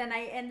that one, and then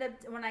I ended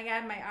up, when I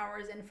got my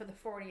hours in for the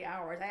 40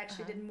 hours, I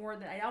actually did more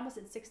than, I almost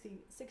did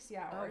 60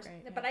 hours,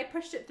 but I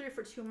pushed it through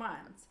for 2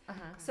 months.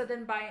 So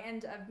then by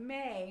end of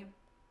May,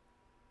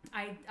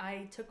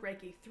 I took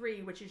Reiki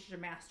 3, which is your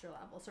master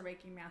level, so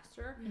Reiki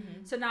master.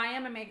 So now I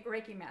am a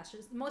Reiki master.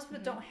 Most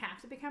people don't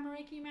have to become a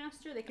Reiki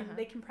master.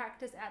 They can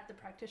practice at the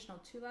practitioner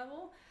 2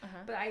 level.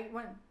 But I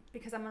went,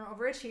 because I'm an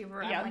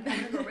overachiever, I'm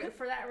going to go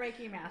for that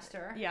Reiki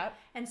master.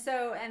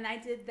 And I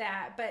did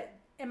that. But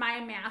am I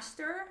a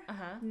master?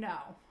 No.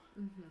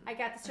 I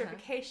got the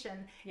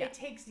certification. It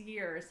takes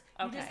years.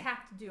 You just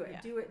have to do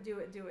it. Do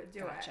it.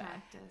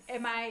 Practice.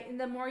 And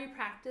the more you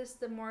practice,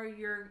 the more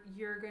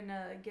you're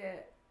gonna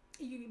get.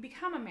 You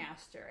become a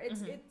master.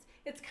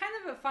 It's kind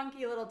of a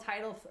funky little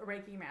title for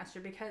Reiki master,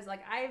 because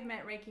like I've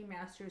met Reiki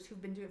masters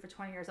who've been doing it for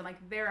 20 years. I'm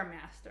like, they're a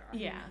master.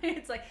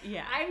 It's like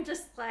I'm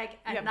just like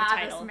a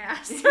novice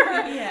master.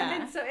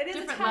 And so it is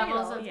different a title.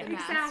 levels of the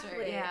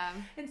master.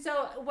 And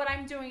so what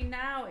I'm doing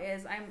now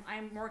is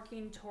I'm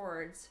working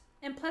towards,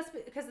 and plus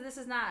because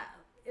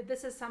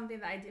this is something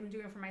that I'm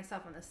doing for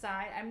myself on the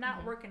side. I'm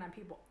not working on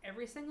people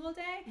every single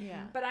day,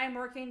 but I'm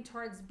working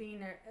towards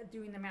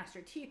doing the master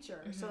teacher,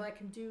 so I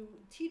can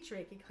teach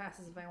Reiki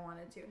classes if I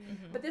wanted to.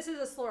 But this is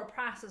a slower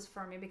process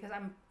for me because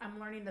I'm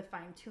learning to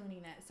fine tuning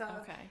it. So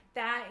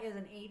that is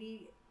an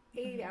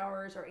 80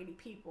 hours or 80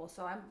 people.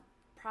 So I'm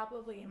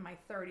probably in my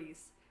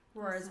 30s.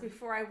 Whereas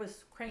before I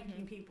was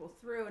cranking people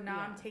through, and now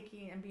I'm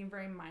taking and being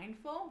very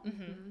mindful.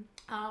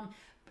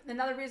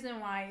 Another reason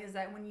why is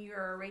that when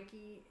you're a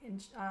Reiki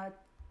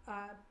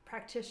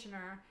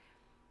practitioner,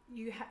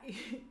 you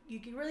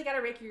really got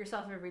to Reiki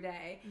yourself every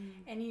day,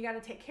 and you got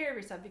to take care of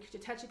yourself because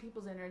you're touching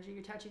people's energy,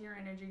 you're touching your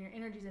energy, and your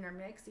energy's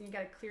intermixed, and you got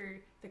to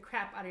clear the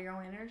crap out of your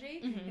own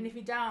energy. And if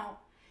you don't,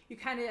 you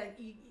kind of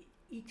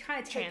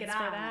take it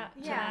on. That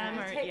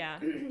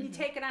you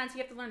take it on, so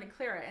you have to learn to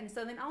clear it. And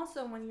so then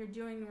also when you're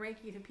doing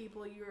Reiki to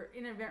people, you're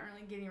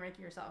inadvertently getting Reiki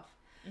yourself.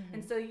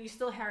 And so you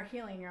still are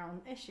healing your own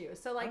issues.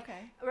 So like,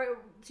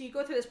 so you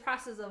go through this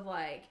process of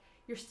like,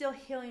 you're still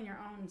healing your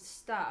own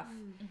stuff,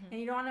 and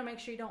you don't want to make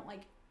sure you don't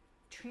like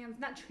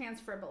not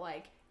transfer, but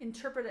like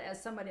interpret it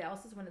as somebody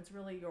else's when it's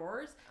really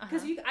yours.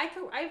 Because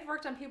I've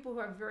worked on people who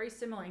have very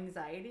similar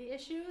anxiety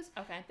issues.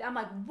 I'm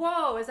like,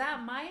 whoa, is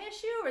that my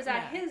issue or is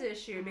that his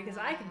issue? Because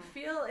I can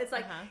feel it's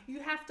like you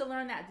have to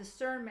learn that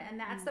discernment, and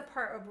that's the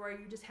part of where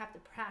you just have to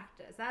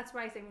practice. That's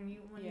why I say when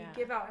you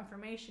give out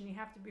information, you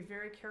have to be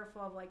very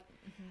careful of like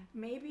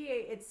maybe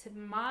it's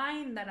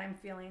mine that I'm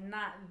feeling,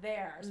 not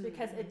theirs,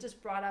 because it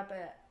just brought up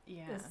a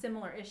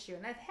similar issue,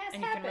 and that has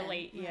happened. You can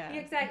relate,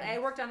 exactly. I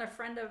worked on a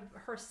friend of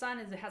her son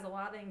has a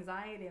lot of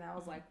anxiety, and I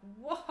was like,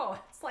 whoa,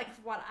 it's like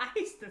what I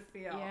used to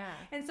feel.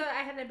 And so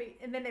I had to be,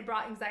 and then they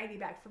brought anxiety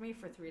back for me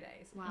for 3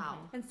 days. Wow.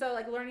 And so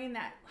like learning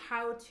that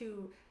how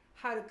to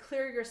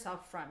clear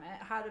yourself from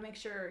it, how to make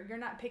sure you're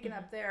not picking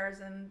up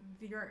theirs and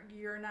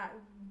you're not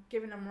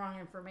giving them wrong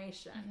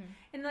information.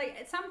 And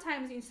like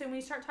sometimes, so when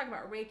you start talking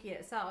about Reiki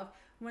itself,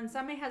 when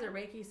somebody has a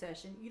Reiki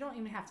session, you don't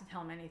even have to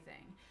tell them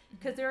anything,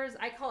 because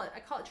I call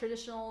it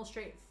traditional,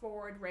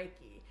 straightforward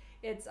Reiki.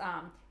 It's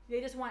they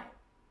just want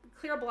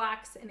clear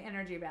blocks and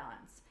energy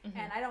balance,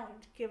 and I don't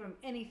give them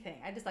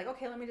anything. I just like,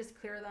 okay, let me just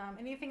clear them.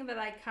 Anything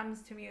that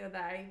comes to me that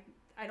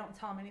I don't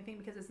tell them anything,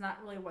 because it's not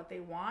really what they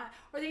want,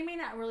 or they may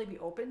not really be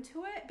open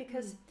to it,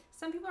 because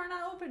some people are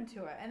not open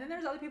to it. And then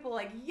there's other people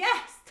like,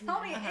 yes,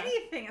 tell me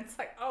anything. It's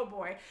like, oh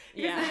boy.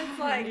 It's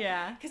like,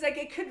 because like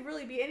it could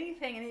really be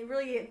anything,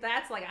 and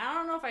that's like, I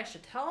don't know if I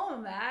should tell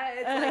them that.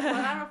 It's like, well,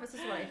 I don't know if this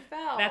is what I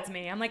felt. That's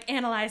me. I'm like,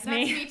 analyze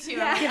me. That's me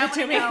too. I want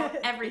to know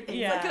everything.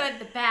 The good,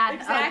 the bad,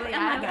 the ugly.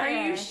 I'm like,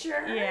 are you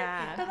sure?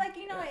 Yeah. But like,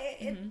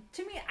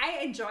 to me, I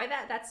enjoy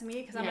that. That's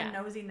me, because I'm a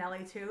nosy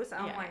Nelly too. So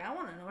I'm like, I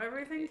want to know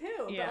everything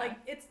too. But like,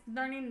 it's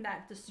learning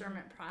that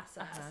discernment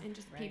process. And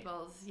just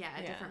people's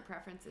different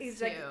preferences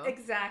too.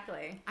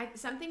 Exactly.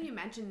 Something you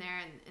mentioned there,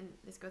 and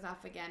this goes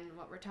off again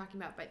what we're talking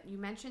about, but you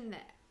mentioned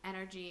the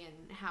energy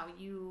and how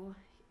you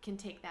can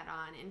take that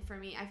on. And for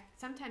me, I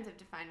sometimes have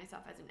defined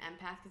myself as an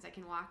empath, because I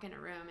can walk in a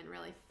room and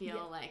really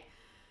feel like,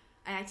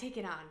 and I take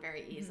it on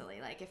very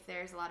easily. Like if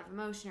there's a lot of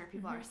emotion or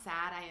people are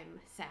sad, I am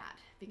sad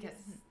because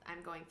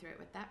I'm going through it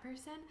with that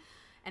person.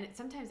 And it's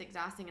sometimes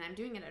exhausting, and I'm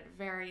doing it at a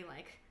very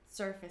like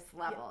surface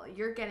level.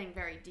 You're getting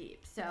very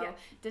deep. So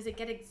does it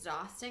get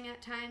exhausting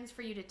at times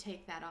for you to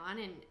take that on,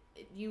 and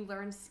you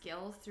learn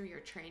skills through your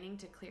training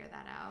to clear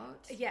that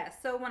out? Yes.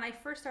 So when I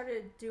first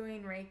started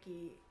doing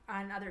Reiki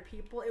on other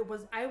people,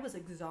 I was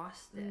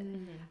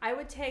exhausted. I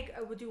would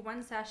do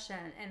one session,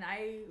 and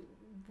I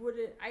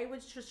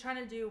was just trying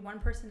to do one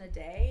person a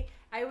day.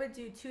 I would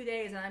do 2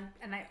 days,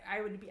 and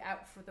I would be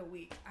out for the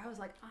week. I was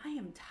like, I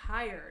am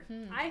tired.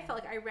 I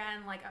felt like I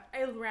ran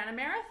a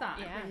marathon.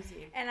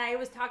 And I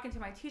was talking to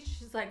my teacher.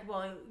 She's like,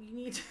 well, you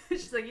need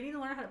to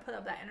learn how to put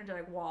up that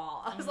energetic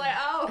wall. I was like,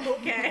 oh,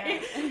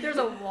 okay. There's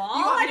a wall.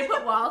 You want me to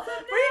put walls up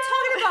there? What are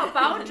you talking about?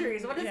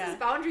 Boundaries. What is this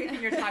boundary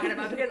thing you're talking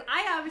about? Because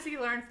I obviously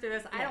learned through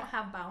this. I don't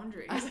have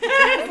boundaries.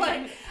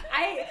 Like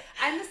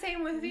I'm the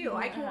same with you.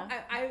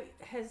 I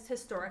has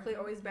historically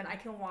always been, I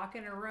can walk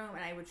in a room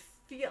and I would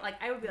be like,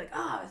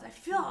 oh, I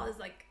feel all this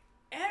like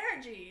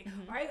energy,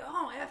 right?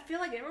 Oh, I feel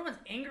like everyone's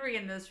angry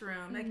in this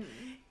room. Like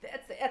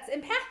that's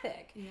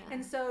empathic.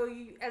 And so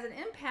you, as an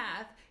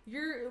empath,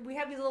 we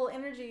have these little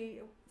energy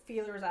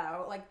feelers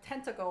out, like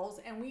tentacles,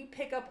 and we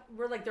pick up,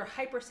 they're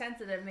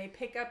hypersensitive, and they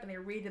pick up and they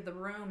read the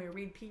room, they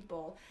read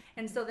people.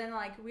 And so then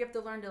like we have to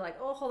learn to like,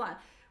 oh, hold on,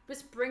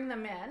 just bring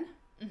them in.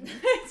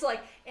 It's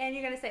like, and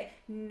you're gonna say,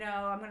 no,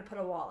 I'm gonna put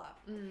a wall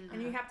up.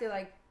 And you have to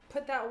like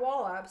put that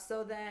wall up,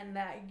 so then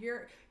that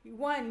you're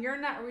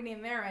not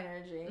reading their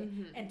energy,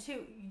 and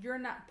 2, you're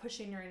not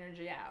pushing your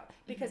energy out,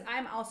 because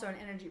I'm also an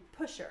energy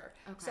pusher.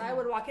 So I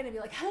would walk in and be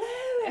like,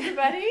 hello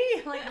everybody.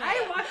 Like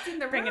I walked in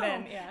the room,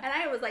 and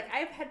I was like,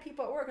 I've had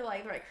people at work who are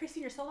like,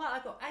 Christine, you're so loud.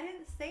 I go, I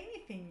didn't say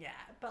anything yet,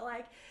 but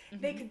like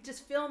they could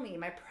just feel me,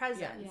 my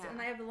presence. And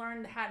I have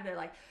learned how to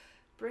like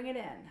bring it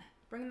in.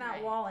 Bring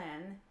that wall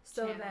in,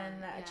 so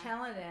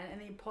channel it in, and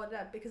then you pull it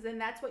up, because then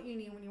that's what you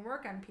need when you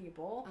work on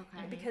people.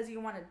 Because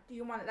you want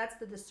to. That's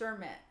the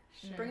discernment.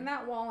 Bring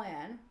that wall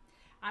in.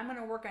 I'm going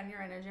to work on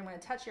your energy. I'm going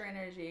to touch your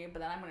energy, but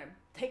then I'm going to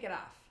take it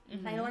off.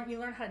 And you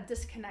learn how to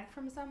disconnect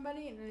from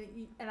somebody,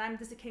 and I'm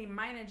disconnecting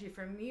my energy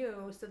from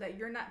you, so that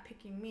you're not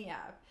picking me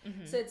up.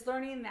 So it's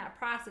learning that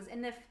process.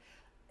 And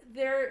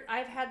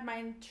I've had my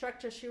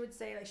instructor. She would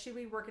say, like, she'd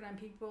be working on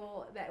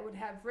people that would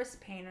have wrist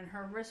pain, and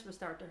her wrist would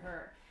start to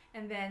hurt.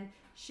 And then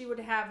she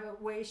would have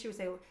a way, she would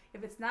say,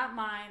 if it's not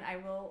mine,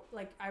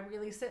 I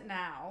release it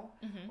now.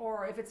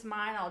 Or if it's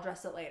mine, I'll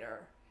address it later.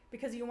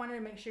 because you wanted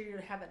to make sure you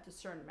have that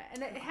discernment.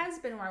 And it has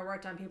been where I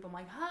worked on people. I'm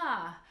like,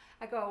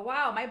 I go,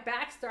 wow, my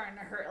back's starting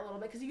to hurt a little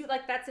bit, because you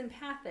like, that's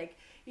empathic,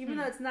 even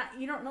though it's not,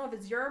 you don't know if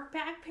it's your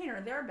back pain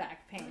or their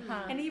back pain.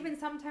 And even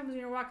sometimes when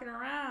you're walking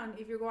around,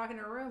 if you're walking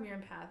in a room, you're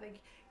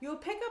empathic, you'll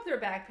pick up their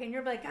back pain.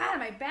 You're like, God,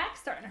 my back's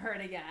starting to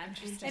hurt again.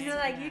 And you're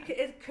like,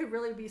 it could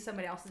really be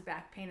somebody else's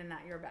back pain and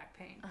not your back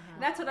pain.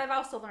 And that's what I've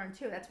also learned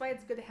too. That's why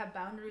it's good to have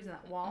boundaries and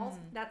walls.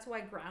 That's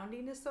why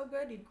grounding is so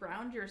good. You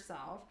ground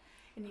yourself.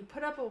 And you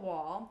put up a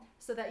wall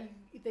so that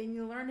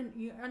you learn and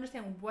you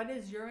understand what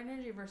is your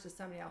energy versus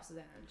somebody else's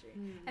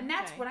energy. And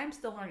that's what I'm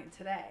still learning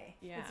today.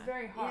 Yeah. It's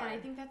very hard. Yeah, I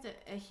think that's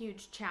a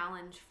huge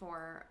challenge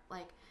for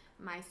like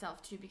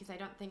myself too, because I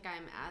don't think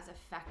I'm as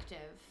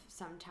effective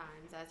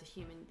sometimes as a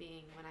human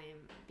being when I am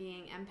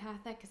being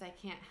empathic, because I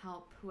can't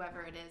help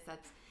whoever it is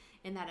that's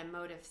in that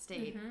emotive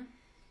state.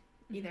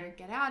 Either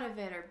get out of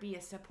it or be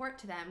a support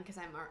to them, because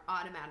I'm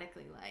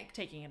automatically like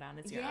taking it on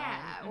as your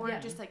own. Or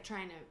just like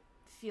trying to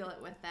feel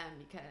it with them,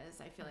 because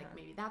I feel like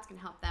maybe that's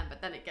gonna help them,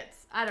 but then it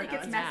gets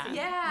messy.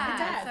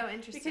 Yeah, it's so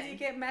interesting, because you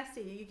get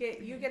messy.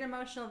 You get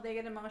emotional, they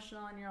get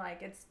emotional, and you're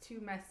like, it's too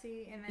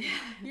messy, and then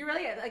you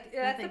really like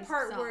that's the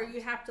part where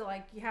you have to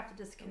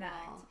disconnect.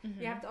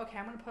 You have to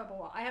I'm gonna put up a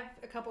wall. I have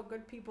a couple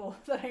good people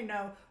that I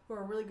know who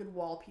are really good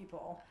wall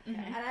people,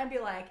 and I'd be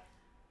like,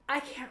 I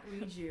can't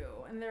read you.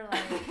 And they're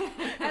like,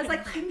 I was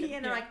like, let me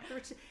in. They're like,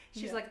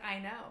 she's like, I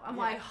know. I'm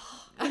like,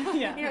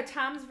 you know,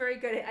 Tom's very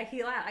good.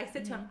 He laughed. I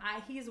said to him,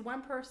 he's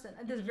one person.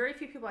 There's very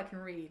few people I can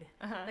read,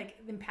 like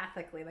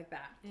empathically like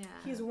that. Yeah.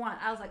 He's one.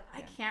 I was like, I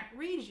can't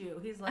read you.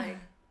 He's like,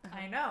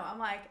 I know. I'm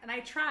like, and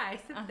I try. I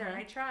sit there and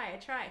I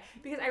try.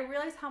 Because I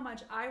realize how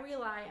much I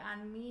rely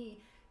on me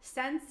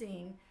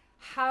sensing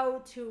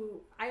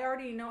I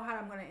already know how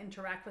I'm going to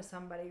interact with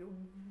somebody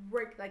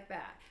right like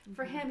that.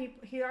 For him,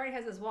 he already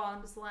has this wall.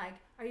 I'm just like,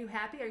 are you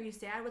happy? Are you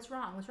sad? What's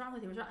wrong? What's wrong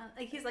with you? What's wrong?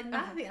 Like, he's like,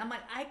 nothing. I'm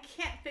like, I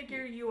can't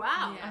figure you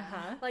out.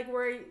 Like,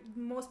 where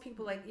most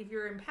people, like, if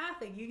you're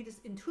empathic, you can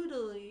just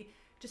intuitively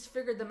just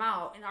figure them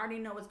out and already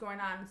know what's going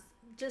on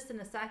just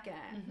in a second.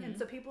 And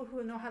so people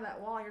who know how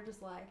that wall, you're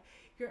just like,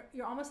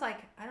 you're almost like,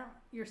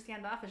 you're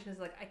standoffish, because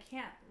like, I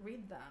can't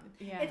read them.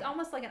 It's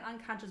almost like an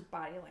unconscious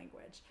body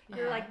language.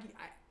 You're like,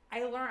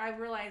 I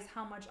realized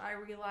how much I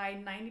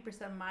rely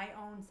 90% of my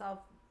own self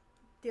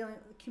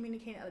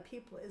communicating to other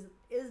people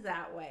is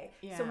that way.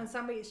 So when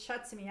somebody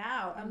shuts me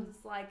out, I'm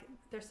just like,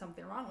 there's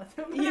something wrong with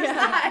them.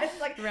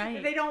 It's like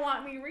they don't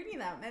want me reading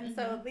them. And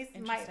so at least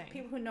my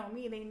people who know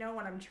me, they know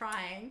when I'm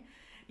trying.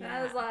 And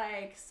I was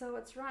like, so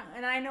what's wrong?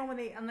 And I know when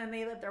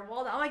they let their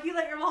wall down. I'm like, you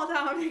let your wall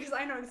down, because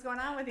I know what's going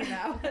on with you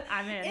now.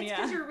 I'm in. It's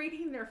because you're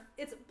reading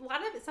it's a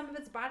lot of it. Some of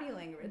it's body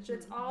language.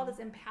 It's all this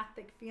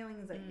empathic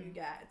feelings that you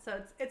get. So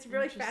it's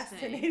really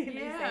fascinating to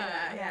say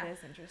that. That is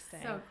interesting.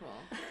 So cool.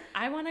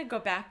 I want to go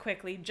back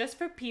quickly, just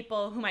for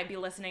people who might be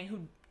listening who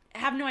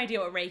have no idea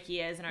what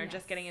Reiki is and are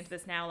just getting into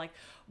this now. Like,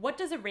 what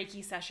does a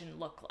Reiki session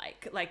look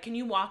like? Like, can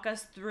you walk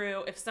us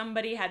through, if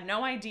somebody had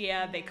no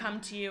idea, they come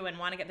to you and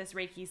want to get this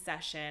Reiki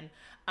session,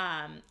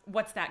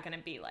 what's that going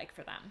to be like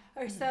for them?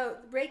 All right, so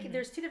Reiki,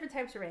 there's two different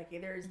types of Reiki.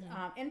 There's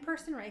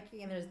in-person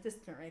Reiki and there's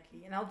distant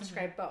Reiki, and I'll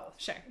describe both.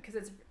 Sure.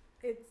 Because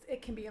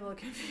it can be a little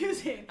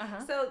confusing.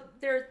 So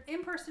there's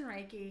in-person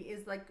Reiki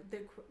is like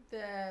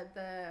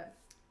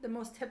the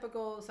most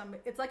typical,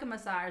 it's like a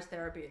massage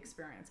therapy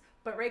experience,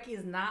 but Reiki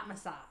is not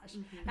massage.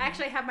 I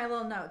actually have my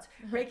little notes.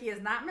 Reiki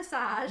is not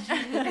massage,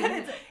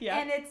 and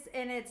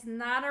it's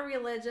not a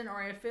religion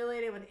or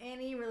affiliated with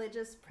any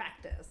religious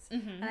practice.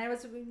 And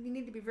we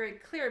need to be very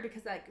clear,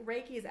 because like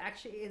Reiki is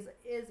actually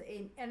is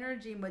an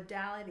energy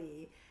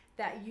modality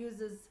that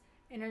uses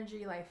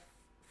energy life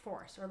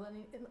force or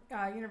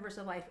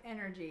universal life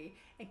energy.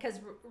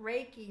 Because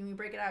Reiki, when you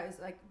break it out, is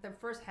like the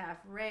first half,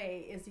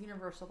 Rei is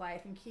universal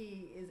life and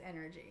Ki is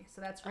energy.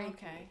 So that's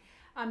Reiki.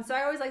 So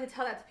I always like to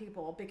tell that to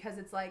people, because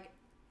it's like,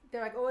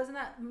 they're like, oh, isn't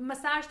that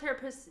massage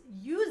therapists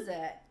use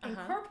it,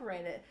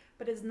 incorporate it,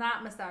 but it's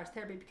not massage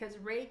therapy, because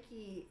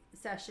Reiki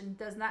session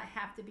does not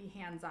have to be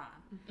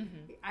hands-on.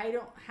 I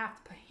don't have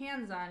to put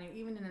hands on you,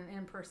 even in an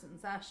in-person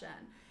session.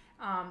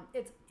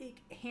 It's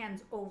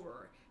hands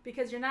over,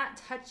 because you're not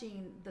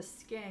touching the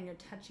skin, you're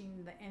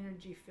touching the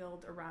energy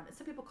field around it.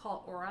 Some people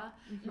call it aura,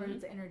 or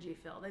it's energy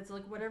field. It's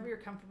like whatever you're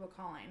comfortable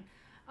calling.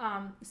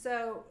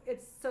 So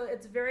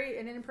it's very,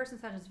 an in-person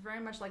session is very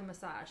much like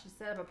massage. You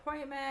set up an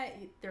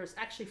appointment. There's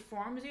actually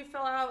forms you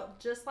fill out,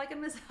 just like a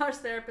massage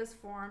therapist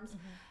forms.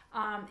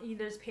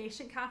 There's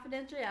patient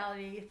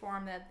confidentiality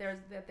form that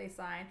they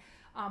sign.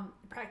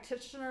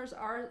 Practitioners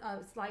are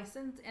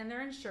licensed and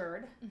they're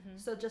insured.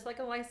 So just like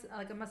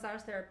a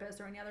massage therapist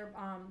or any other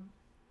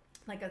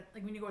like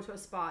when you go to a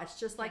spa, it's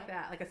just like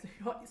that. Like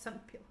some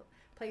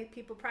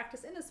people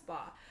practice in a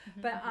spa,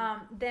 but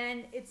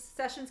then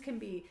sessions can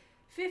be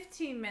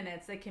 15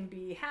 minutes, they can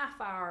be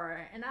half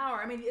hour, an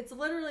hour. I mean, it's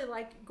literally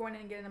like going in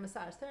and getting a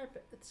massage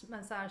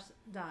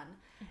done.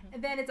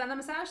 And then it's on a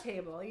massage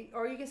table,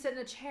 or you can sit in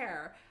a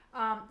chair.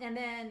 And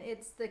then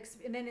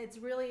it's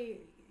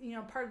really,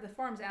 part of the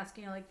forms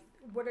asking, like,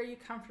 what are you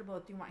comfortable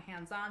with? Do you want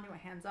hands on? Do you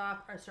want hands off?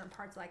 Are certain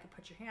parts that I could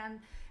put your hand?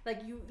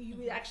 Like you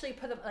actually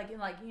put them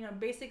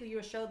basically you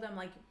would show them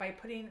like by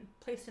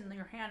placing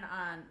your hand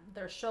on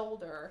their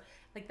shoulder.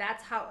 Like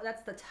that's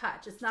the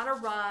touch. It's not a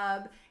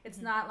rub. It's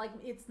not like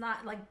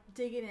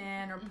digging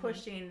in or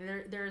pushing.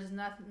 There's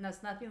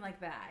nothing like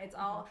that. It's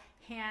all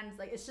hands.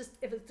 Like it's just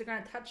if it's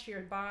going to touch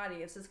your body,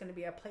 it's just going to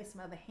be a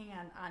placement of the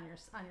hand on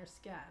your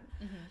skin,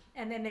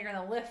 and then they're going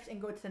to lift and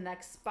go to the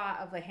next spot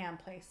of the hand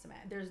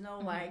placement. There's no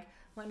like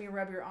let me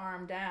rub your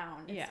arm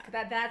down.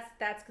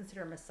 That's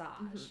considered a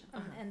massage,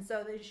 and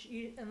so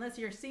unless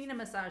you're seeing a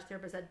massage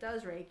therapist that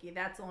does Reiki,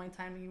 that's the only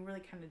time you really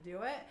kind of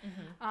do it.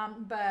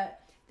 But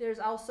there's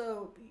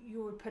also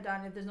you would put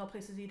on if there's no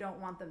places you don't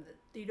want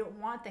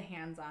the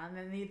hands on,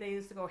 then they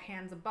used to go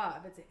hands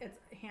above. It's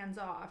hands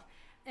off.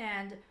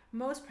 And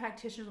most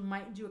practitioners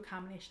might do a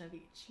combination of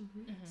each.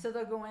 So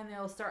they'll go in,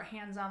 they'll start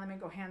hands on, they may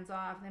go hands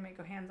off, and they may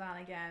go hands on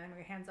again, and they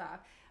go hands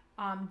off.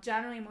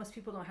 Generally, most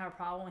people don't have a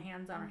problem with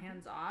hands on or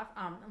hands off,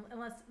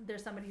 unless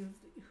there's somebody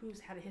who's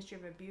had a history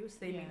of abuse,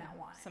 they may not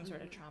want it. Some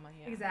sort of trauma,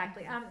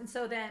 Exactly. And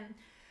so then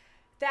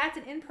that's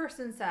an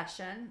in-person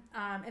session.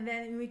 And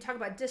then when we talk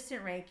about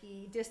distant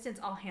Reiki, distance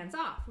all hands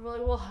off. We're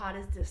like, well, how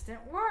does distant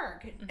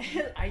work?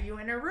 Are you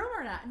in a room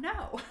or not?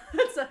 No.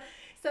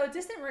 So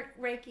distant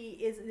Reiki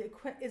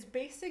is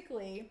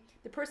basically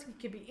the person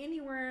could be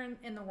anywhere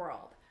in the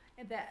world.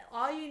 And that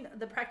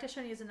the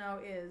practitioner needs to know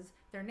is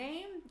their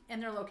name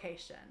and their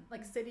location,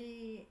 like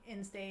city,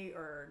 in-state,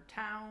 or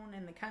town,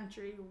 in the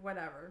country,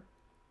 whatever.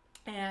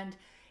 And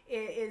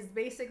it is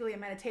basically a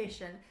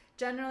meditation.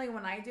 Generally,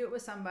 when I do it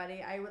with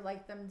somebody, I would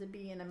like them to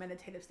be in a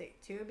meditative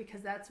state too,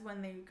 because that's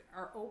when they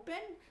are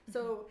open.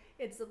 So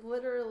it's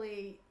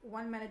literally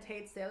one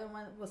meditates, the other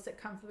one will sit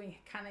comfortably,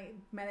 kind of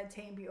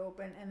meditate and be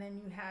open, and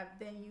then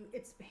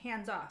it's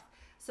hands off.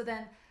 So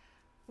then,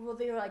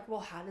 they were like,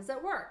 well, how does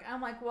it work?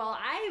 I'm like, well,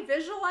 I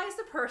visualize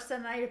the person,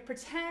 and I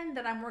pretend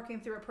that I'm working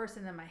through a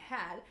person in my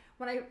head.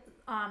 When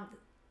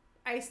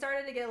I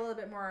started to get a little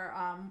bit more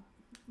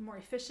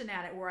efficient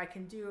at it, where I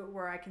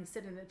can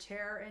sit in a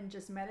chair and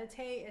just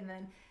meditate, and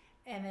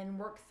then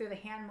work through the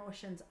hand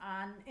motions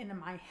into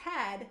my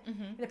head,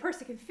 and the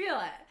person can feel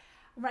it.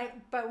 Right,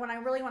 but when I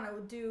really want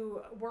to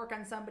do work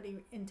on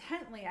somebody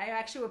intently, I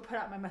actually would put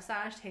up my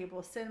massage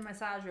table, sit in a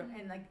massage room,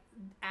 and like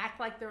act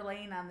like they're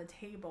laying on the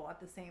table at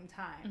the same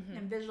time,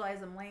 and visualize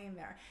them laying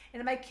there.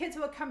 And my kids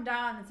will come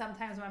down, and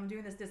sometimes when I'm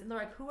doing this, they're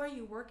like, "Who are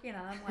you working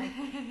on?"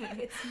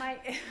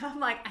 I'm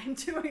like, I'm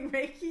doing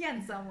Reiki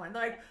on someone.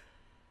 They're like,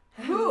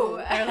 who?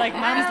 They're like,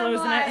 Mom's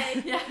losing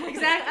it. Yeah,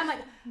 exactly. I'm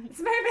like,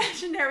 it's my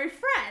imaginary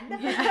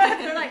friend.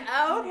 They're like,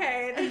 oh,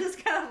 okay. They're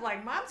just kind of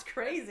like, Mom's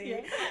crazy.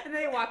 Yeah. And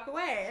they walk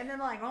away. And then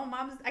they're like, oh,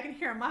 I can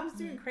hear her. Mom's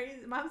doing crazy.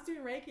 Mom's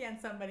doing Reiki on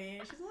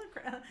somebody. She's a little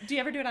crazy. Do you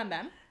ever do it on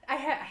them? I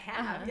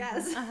have,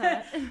 yes.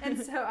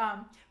 And so,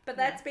 but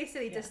that's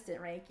basically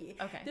distant Reiki.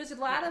 Okay. There's a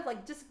lot of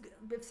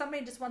if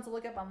somebody just wants to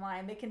look up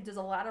online, there's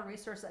a lot of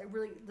resources that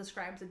really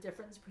describes the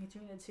difference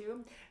between the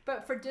two.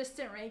 But for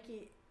distant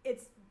Reiki,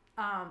 it's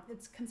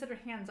considered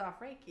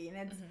hands-off Reiki,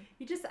 and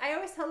I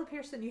always tell the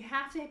person you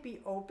have to be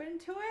open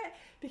to it,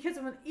 because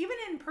even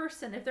in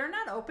person, if they're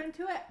not open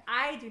to it,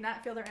 I do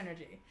not feel their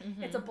energy.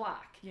 It's a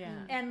block.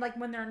 And like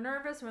when they're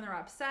nervous, when they're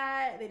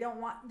upset,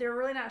 they're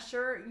really not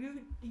sure,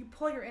 you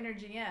pull your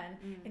energy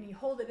in and you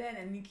hold it in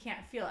and you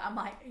can't feel it. I'm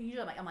like,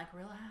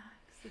 relax.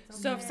 It's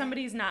okay. So if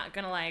somebody's not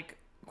gonna like,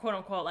 quote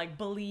unquote, like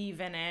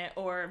believe in it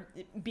or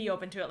be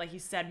open to it, like you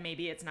said,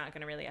 maybe it's not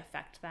going to really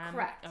affect them.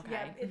 Correct.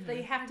 Okay. Yeah.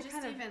 They have to just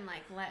kind of even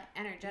like let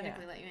you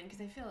in,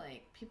 because I feel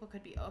like people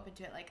could be open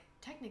to it. Like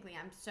technically,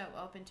 I'm so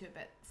open to it,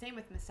 but same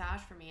with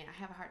massage for me. I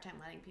have a hard time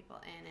letting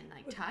people in and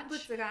like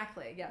touch.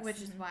 Exactly. Yes.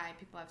 Which is why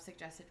people have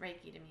suggested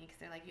Reiki to me, because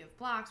they're like, you have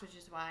blocks, which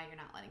is why you're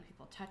not letting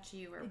people touch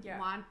you or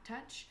want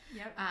touch.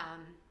 Yep.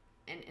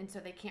 And so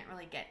they can't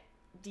really get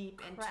deep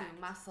into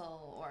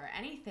muscle or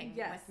anything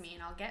with me,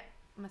 and I'll get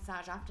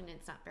massage often,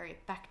 it's not very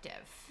effective.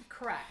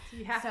 Correct.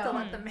 You have to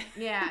let them in.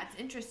 Yeah, it's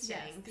interesting,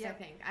 because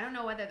I don't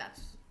know whether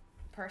that's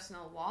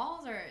personal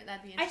walls or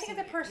that'd be interesting. I think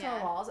it's a personal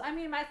walls. I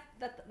mean,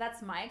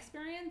 that's my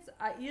experience.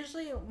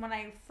 Usually when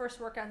I first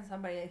work on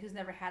somebody who's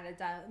never had it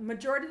done,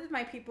 majority of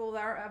my people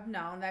that I've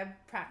known, that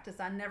I've practiced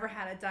on, never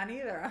had it done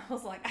either. I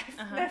was like,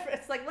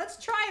 it's like,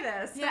 let's try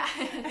this. Yeah.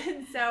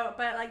 And so,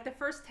 but like the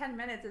first 10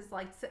 minutes is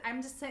like,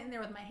 I'm just sitting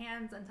there with my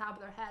hands on top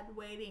of their head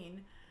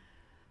waiting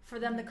for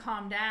them to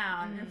calm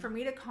down and for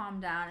me to calm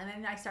down, and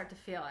then I start to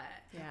feel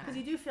it. Yeah. Because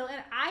you do feel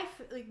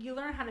it. You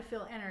learn how to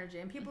feel energy,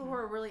 and people who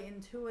are really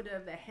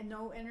intuitive that had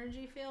no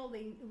energy feel,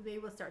 they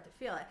will start to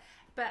feel it.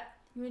 But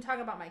when you talk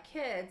about my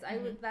kids,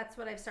 that's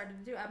what I've started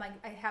to do. I'm like,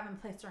 I have them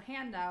place their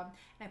hand out,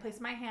 and I place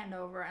my hand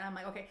over, and I'm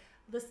like, okay,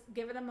 let's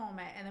give it a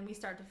moment, and then we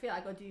start to feel. I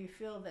go, do you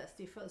feel this?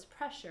 Do you feel this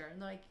pressure?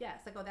 And they're like,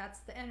 yes. I go, that's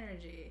the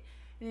energy.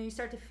 And then you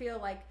start to feel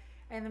like.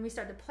 And then we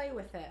start to play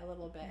with it a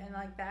little bit, and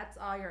like that's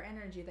all your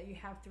energy that you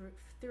have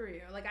through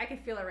you. Like I can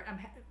feel it.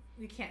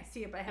 You can't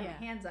see it, but I have my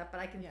hands up, but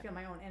I can feel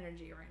my own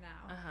energy right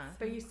now.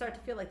 But you start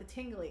to feel like the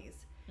tinglies,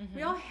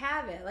 We all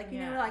have it. Like, you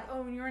know, like,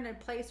 oh, when you're in a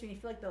place when you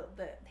feel like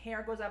the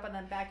hair goes up on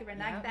the back of your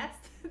neck,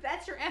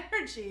 that's your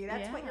energy.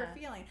 That's what you're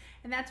feeling.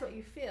 And that's what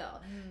you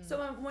feel. So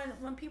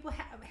when people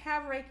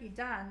have Reiki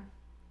done,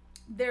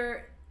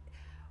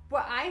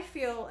 what I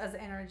feel as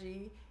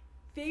energy,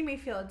 they may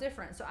feel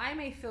different. So I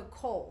may feel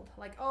cold,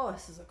 like, oh,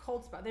 this is a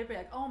cold spot. They'd be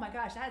like, oh my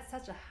gosh, that's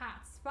such a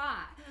hot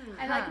spot.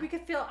 And like we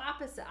could feel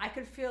opposite. I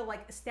could feel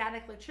like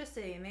static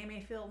electricity, and they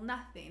may feel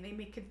nothing.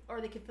 They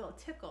could feel a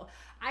tickle.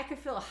 I could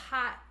feel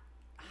hot,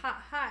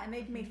 and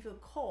they may feel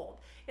cold.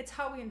 It's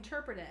how we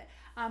interpret it.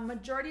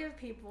 Majority of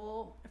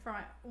people,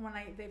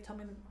 they've told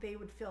me they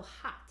would feel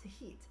hot to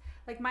heat.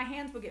 Like my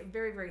hands would get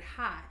very, very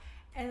hot.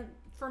 And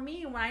for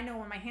me, when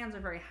my hands are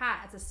very hot,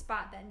 it's a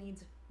spot that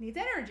needs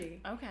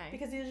energy. Okay.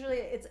 Because usually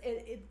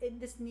it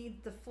just needs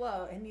to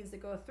flow. It needs to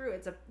go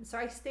through. So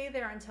I stay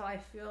there until I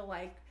feel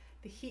like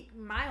the heat,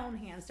 my own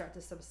hands start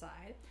to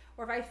subside.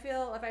 Or if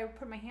I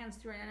put my hands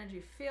through an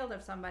energy field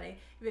of somebody,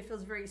 if it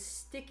feels very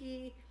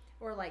sticky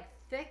or like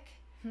thick,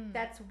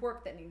 that's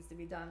work that needs to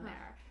be done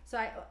there. So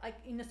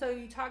so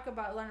you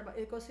learn about,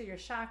 it goes through your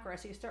chakra.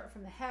 So you start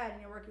from the head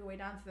and you work your way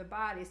down through the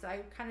body. So I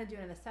kind of do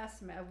an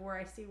assessment of where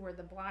I see where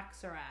the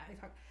blocks are at,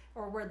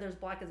 or where there's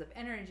blockages of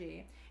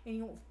energy.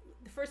 And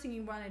the first thing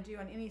you want to do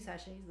on any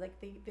session is like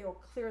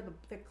they'll clear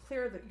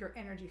your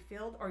energy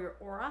field or your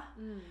aura,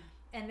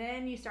 and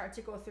then you start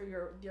to go through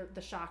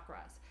the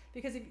chakras.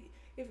 Because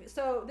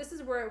so this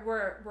is where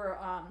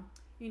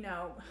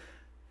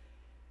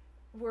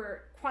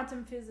where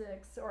quantum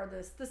physics or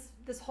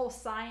this whole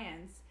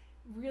science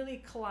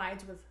really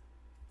collides with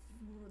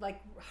like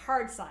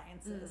hard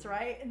sciences,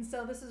 right? And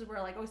so this is where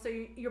like, so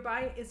your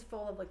body is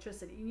full of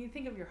electricity. And you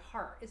think of your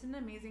heart. Isn't it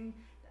amazing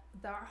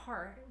that our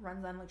heart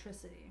runs on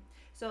electricity?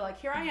 So like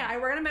here I am, I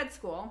work in a med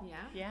school.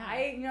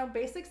 I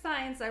basic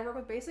science. I work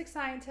with basic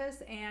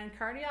scientists and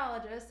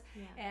cardiologists,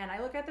 and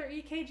I look at their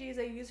EKGs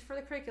they use for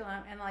the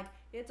curriculum, and like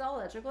it's all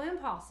electrical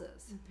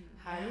impulses.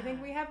 How do you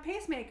think we have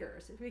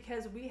pacemakers?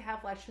 Because we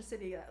have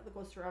electricity that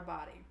goes through our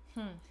body.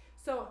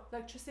 So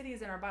electricity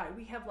is in our body.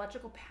 We have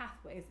electrical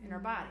pathways in our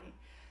body.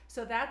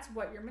 So that's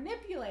what you're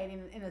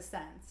manipulating in a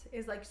sense,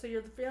 is like, so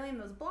you're feeling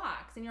those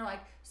blocks, and you're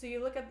like, so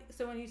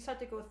when you start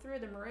to go through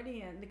the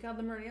meridian, they call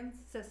the meridian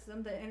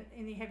system,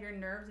 and you have your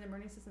nerves and the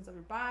meridian systems of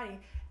your body,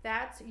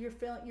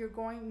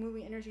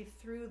 moving energy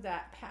through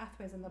that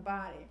pathways in the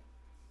body.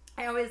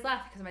 I always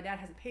laugh because my dad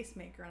has a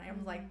pacemaker, and I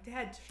was like,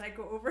 Dad, should I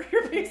go over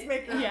your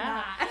pacemaker?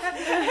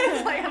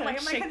 It's like, I'm like,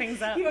 shake things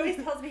up. He always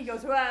tells me, he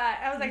goes, what?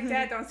 I was like,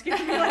 Dad, don't scare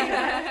me like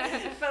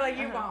that. But like,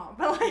 you won't.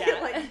 But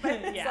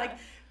like,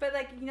 but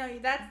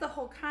like, that's the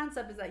whole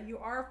concept, is that you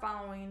are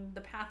following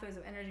the pathways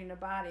of energy in the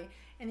body,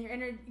 and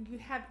you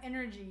have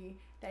energy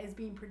that is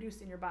being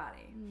produced in your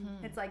body.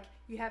 It's like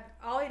you have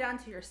all the way down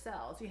to your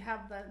cells. You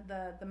have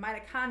the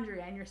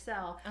mitochondria in your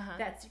cell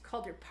that's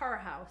called your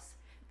powerhouse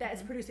that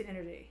is producing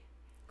energy.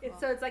 Cool.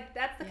 So it's like,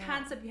 that's the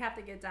concept you have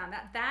to get down.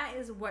 That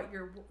is what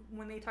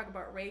when they talk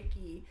about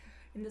Reiki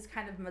in this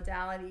kind of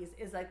modalities,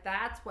 is like,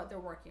 that's what they're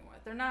working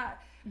with. They're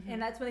not,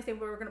 and that's when they say,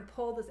 well, we're going to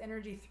pull this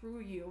energy through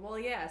you. Well,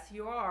 yes,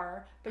 you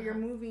are, but you're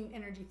moving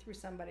energy through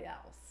somebody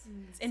else.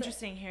 It's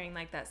interesting hearing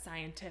like that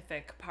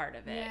scientific part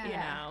of it,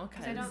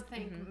 because I don't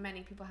think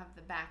many people have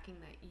the backing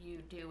that you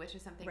do, which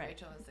is something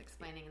Rachel was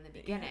explaining in the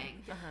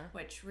beginning,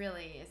 which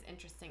really is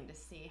interesting to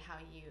see how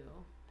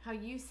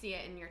you see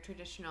it in your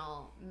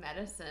traditional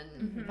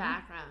medicine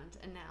background,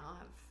 and now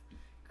have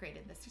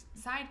created this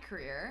side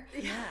career,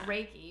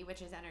 Reiki,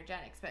 which is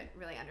energetics, but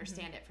really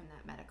understand it from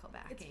that medical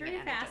backing. It's very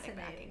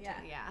fascinating.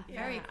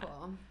 Very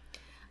cool.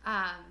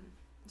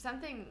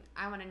 Something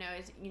I want to know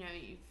is,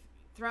 you've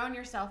thrown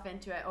yourself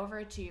into it,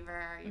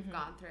 overachiever, you've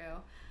gone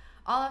through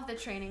all of the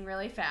training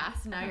really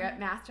fast. Now you're at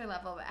master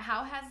level, but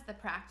how has the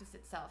practice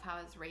itself, how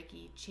has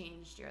Reiki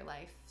changed your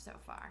life so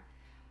far?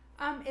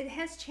 It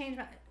has changed.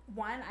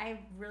 One, I've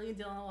really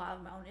dealt with a lot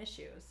of my own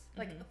issues.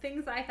 Like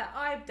things I thought,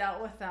 I've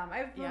dealt with them.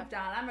 I've moved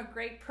on. I'm a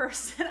great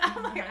person.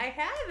 I'm like, I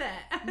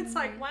haven't. It's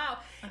like, wow.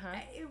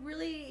 It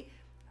really,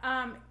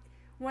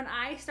 when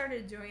I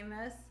started doing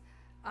this,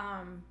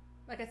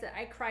 like I said,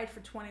 I cried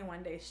for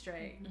 21 days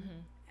straight.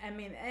 I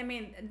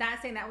mean,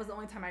 not saying that was the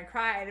only time I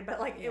cried,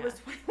 but like it was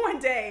 21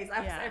 days.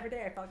 Every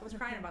day I felt like I was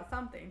crying about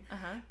something.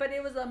 But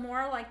it was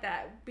more like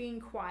that, being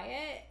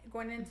quiet,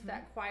 going into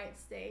that quiet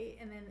state,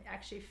 and then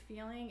actually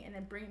feeling, and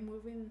then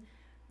moving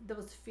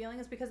those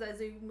feelings, because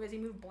as you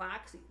move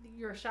blocks,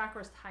 your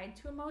chakra is tied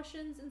to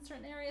emotions in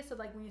certain areas. So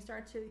like when you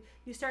start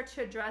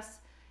to address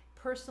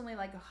personally,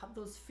 like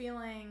those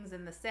feelings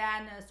and the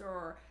sadness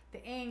or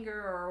the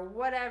anger or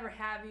whatever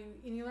have you,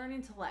 and you're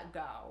learning to let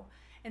go.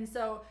 And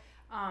so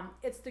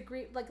it's the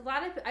grief, like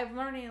I'm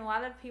learning a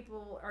lot of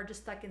people are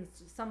just stuck in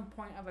some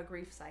point of a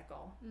grief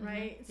cycle,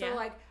 right? So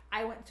like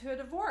I went to a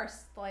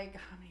divorce, like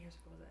how many years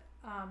ago was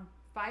it?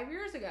 5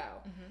 years ago.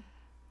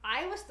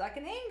 I was stuck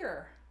in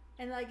anger,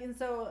 and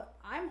so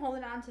I'm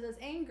holding on to this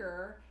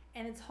anger,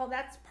 and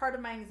that's part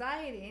of my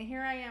anxiety. And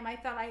here I am, I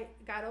thought I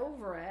got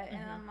over it,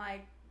 and I'm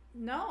like,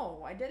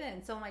 no, I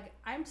didn't. So I'm like,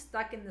 I'm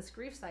stuck in this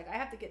grief cycle. I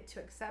have to get to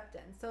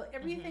acceptance. So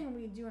everything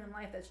we do in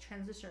life that's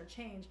transition or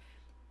change,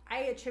 I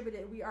attribute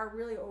it. We are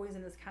really always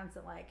in this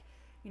constant, like,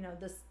 you know,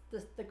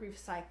 the grief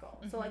cycle.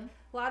 So like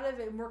a lot of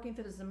it, working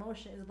through this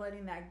emotion, is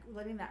letting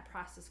that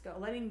process go,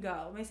 letting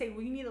go. When they say,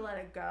 well, you need to let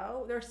it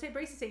go, they're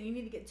basically saying you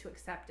need to get to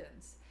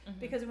acceptance.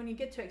 Because when you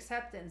get to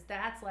acceptance,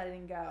 that's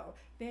letting go.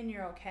 Then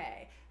you're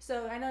okay.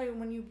 So I know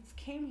when you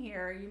came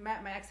here, you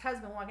met my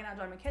ex-husband walking out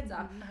dropping my kids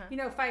off. You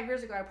know, 5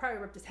 years ago, I probably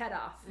ripped his head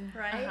off,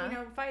 right? You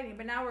know, fighting.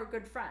 But now we're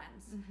good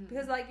friends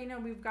because, like, you know,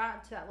 we've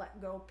got to that let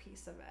go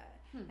piece of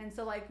it. And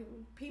so, like,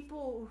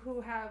 people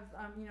who have,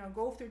 you know,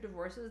 go through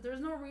divorces,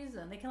 there's no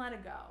reason. They can let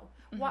it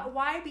go.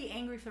 Why be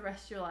angry for the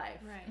rest of your life?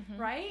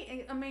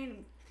 Right? I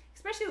mean,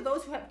 especially with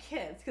those who have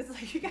kids, because,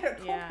 like, you got to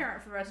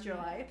co-parent for the rest of your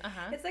life.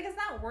 It's like, it's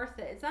not worth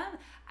it. It's not.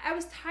 I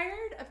was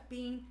tired of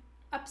being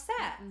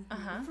upset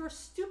for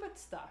stupid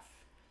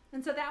stuff.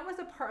 And so that was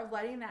a part of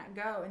letting that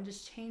go and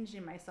just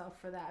changing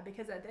myself for that.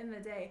 Because at the end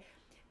of the day,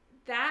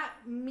 that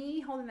me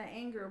holding that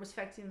anger was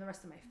affecting the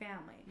rest of my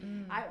family.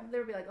 They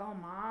would be like, oh,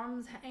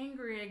 mom's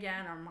angry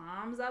again, or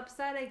mom's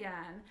upset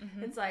again.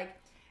 It's like,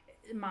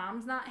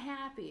 mom's not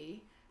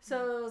happy.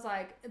 So it was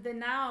like, then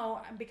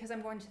now, because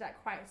I'm going to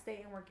that quiet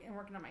state and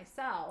working on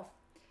myself,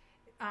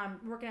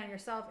 working on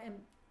yourself and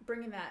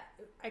bringing that,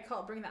 I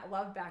call it bringing that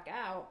love back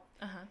out,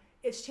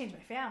 it's changed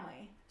my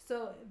family.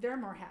 So they're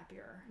more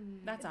happier.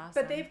 That's awesome.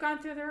 But they've gone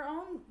through their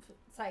own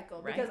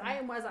cycle because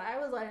I was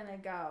letting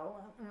it go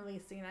and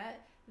releasing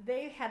it.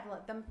 They had to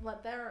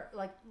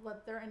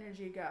let their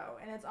energy go,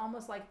 and it's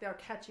almost like they're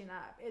catching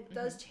up. It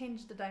does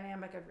change the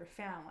dynamic of your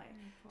family.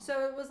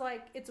 So it was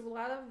like,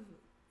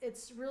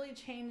 it's really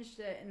changed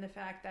it in the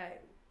fact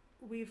that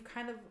we've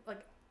kind of,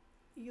 like,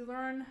 you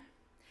learn,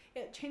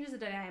 it changes the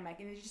dynamic,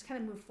 and you just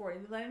kind of move forward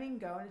and letting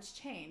go, and it's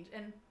changed.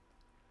 And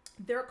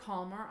they're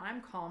calmer,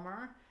 I'm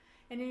calmer.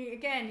 And you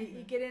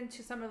get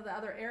into some of the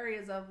other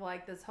areas of,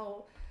 like, this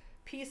whole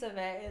piece of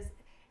it is,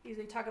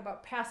 usually talk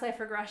about past life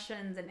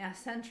regressions and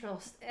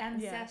ancestral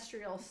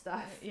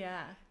stuff.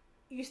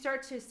 You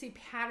start to see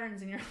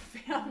patterns in your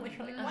family.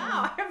 You're like,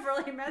 wow, I've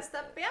really messed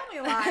up family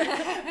line.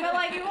 But,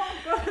 like, you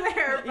won't go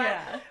there.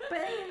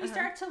 But you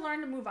start to learn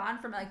to move on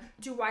from, like,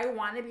 do I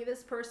want to be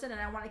this person and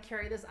I want to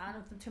carry this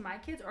on to my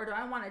kids, or do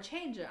I want to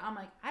change it? I'm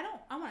like,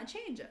 I want to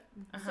change it.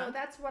 So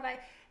that's what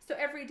so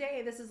every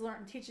day this is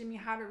teaching me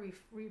how to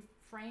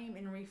reframe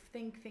and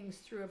rethink things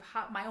through of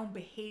how my own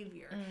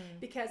behavior,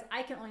 because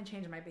I can only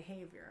change my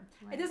behavior.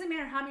 It doesn't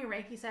matter how many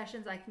Reiki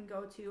sessions I can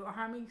go to or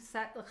how many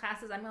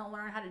classes I'm going to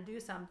learn how to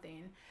do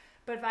something,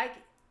 but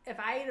if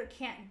I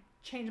can't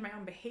change my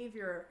own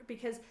behavior,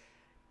 because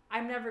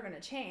I'm never going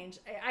to change,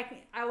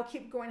 I will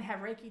keep going to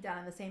have Reiki done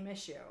on the same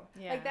issue.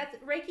 Like,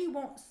 Reiki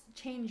won't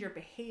change your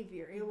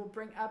behavior. It will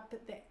bring up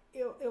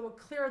it will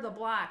clear the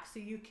block so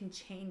you can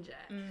change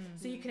it,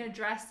 so you can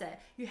address it.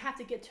 You have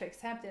to get to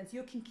acceptance.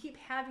 You can keep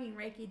having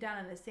Reiki done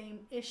on the same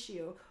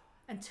issue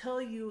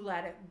until you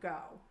let it go.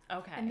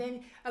 And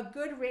then a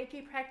good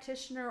Reiki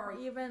practitioner, or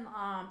even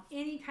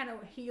any kind of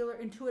healer,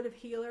 intuitive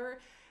healer,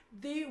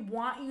 they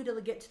want you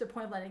to get to the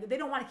point of letting it go. They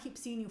don't want to keep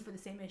seeing you for the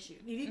same issue.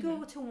 If you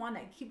go to one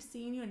that keeps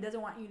seeing you and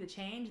doesn't want you to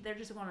change, they're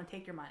just going to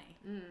take your money.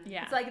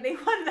 It's like they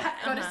want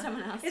that. Go to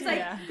someone else. It's like,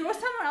 go to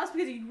someone else,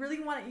 because you really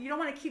you don't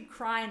want to keep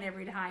crying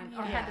every time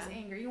or have this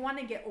anger. You want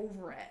to get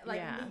over it.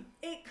 Like,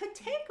 it could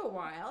take a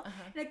while.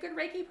 And a good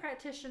Reiki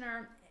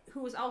practitioner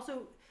who is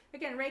also,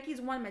 again, Reiki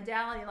is one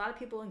modality. A lot of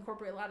people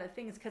incorporate a lot of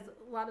things because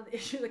a lot of the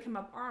issues that come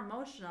up are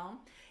emotional,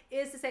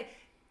 is to say,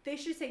 they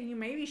should say,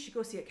 maybe you should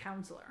go see a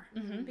counselor.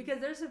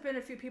 Because there's been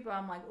a few people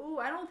I'm like,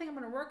 I don't think I'm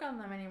going to work on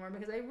them anymore,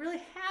 because I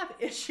really have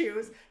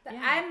issues that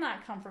I'm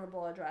not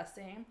comfortable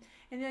addressing.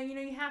 And then,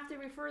 you have to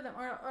refer them,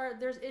 or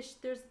there's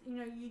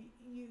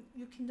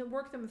you can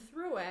work them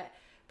through it.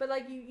 But,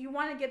 like, you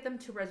want to get them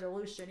to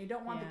resolution. You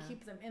don't want to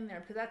keep them in there,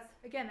 because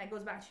that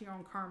goes back to your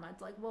own karma.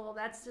 It's like, well,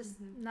 that's just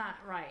not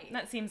right.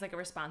 That seems like a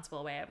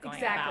responsible way of going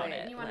about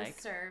it. You want to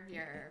serve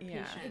your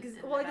patient.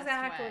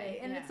 Exactly.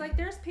 And it's like,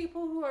 there's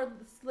people who are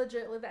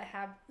legitimately that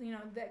have,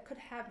 that could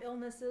have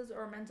illnesses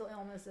or mental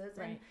illnesses.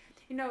 And,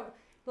 a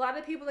lot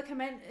of people that come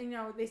in,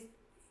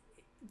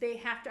 they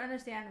have to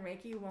understand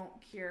Reiki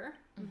won't cure.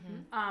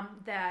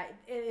 That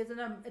it isn't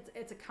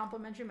it's a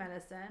complementary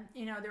medicine.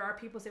 There are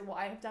people who say, well,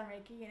 I have done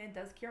Reiki and it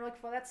does cure.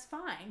 Like, well, that's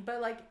fine, but,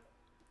 like,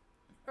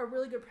 a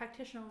really good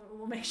practitioner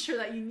will make sure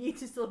that you need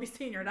to still be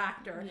seeing your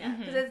doctor,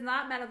 because it's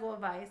not medical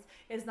advice.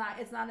 It's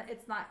not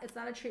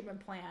a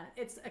treatment plan.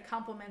 It's a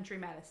complementary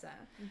medicine.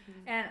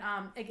 And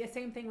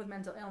same thing with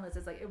mental illness.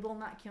 It's like, it will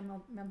not kill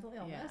mental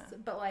illness,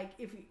 but, like,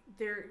 if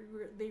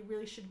they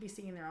really should be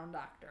seeing their own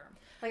doctor.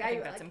 Like, I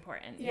think that's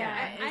important.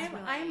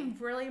 I'm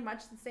really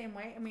much the same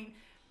way. I mean,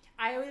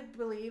 I would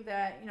believe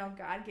that,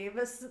 God gave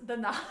us the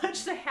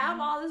knowledge to have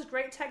all this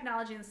great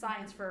technology and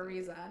science for a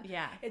reason.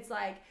 It's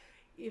like,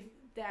 if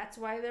that's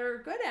why they're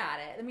good at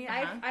it. I mean,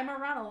 I'm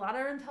around a lot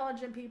of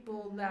intelligent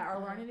people that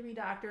are learning to be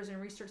doctors and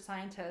research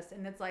scientists,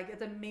 and it's like,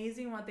 it's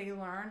amazing what they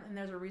learn, and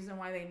there's a reason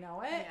why they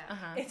know it.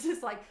 It's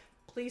just like,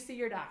 please see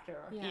your doctor.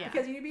 Yeah.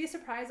 Because you'd be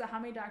surprised at how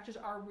many doctors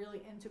are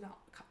really into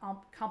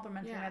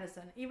complementary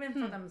medicine, even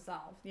for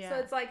themselves. Yeah. So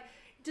it's like,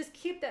 just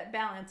keep that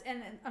balance.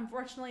 And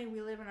unfortunately,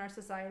 we live in our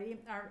society,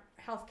 our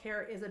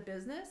healthcare is a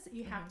business.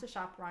 You have to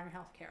shop around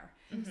your healthcare.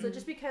 So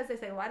just because they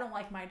say, well, I don't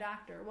like my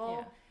doctor.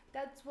 Well,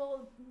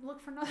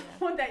 look for another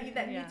one that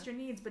meets your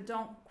needs, but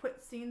don't quit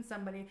seeing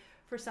somebody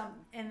for some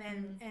and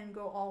then and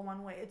go all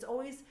one way. It's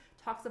always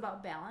talks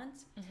about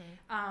balance.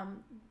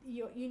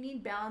 You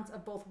need balance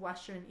of both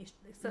Western and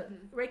Eastern. So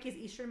Reiki is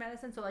Eastern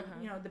medicine, so like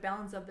the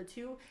balance of the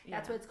two.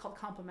 That's why it's called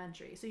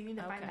complementary. So you need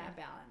to find that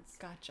balance.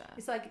 Gotcha.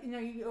 It's like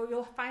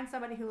you'll find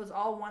somebody who is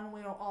all one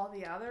way or all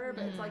the other,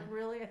 but it's like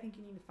really I think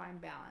you need to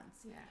find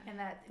balance. Yeah, and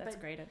that's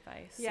great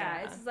advice.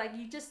 Yeah, it's like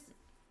you just.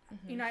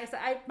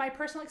 My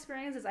personal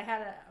experience is I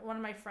had one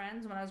of my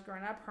friends when I was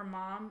growing up, her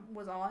mom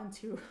was all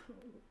into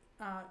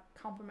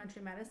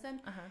complementary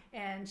medicine,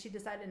 and she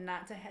decided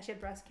not to she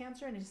had breast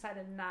cancer and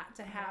decided not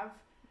to have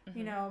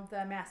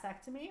the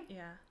mastectomy.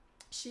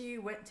 She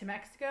went to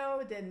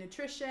Mexico, did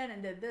nutrition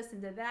and did this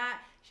and did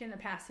that. She ended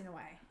up passing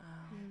away.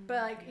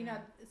 But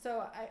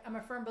so I'm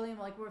a firm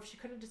believer, like, well, if she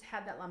could have just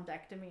had that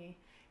lumpectomy,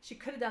 she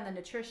could have done the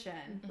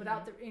nutrition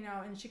without the,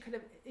 and she could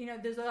have,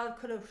 there's a lot of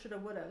could have, should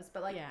have, would have,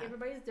 but like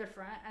everybody's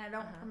different, and I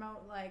don't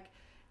promote like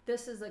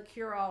this is a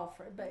cure all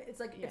for, but it's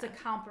like it's a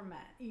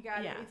complement. You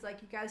got it's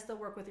like you got to still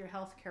work with your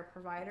healthcare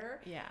provider.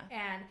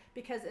 And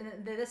because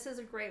this is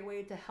a great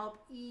way to help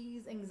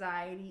ease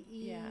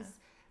anxiety,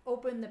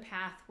 open the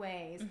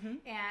pathways,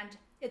 and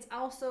it's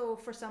also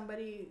for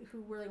somebody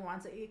who really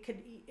wants it.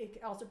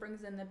 It also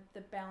brings in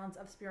the balance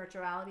of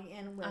spirituality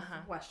in with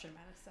Western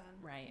medicine.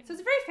 Right. So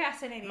it's very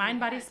fascinating. Mind,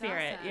 body,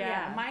 spirit. Awesome.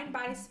 Yeah. Mind,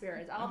 body,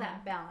 spirit. It's all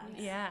that balance.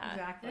 Yeah.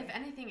 Exactly. And if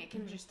anything, it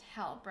can just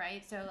help,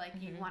 right? So like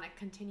you want to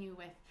continue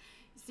with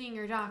seeing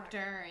your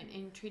doctor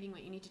and treating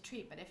what you need to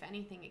treat, but if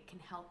anything, it can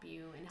help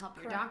you and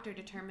help your doctor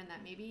determine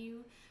that maybe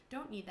you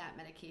don't need that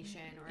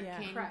medication, or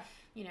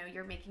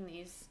you're making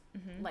these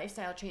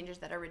lifestyle changes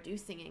that are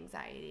reducing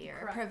anxiety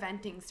or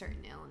preventing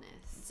certain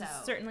illness. So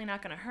it's certainly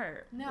not going to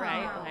hurt,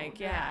 right? Like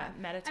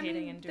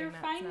meditating and doing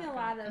that. They're finding a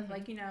lot of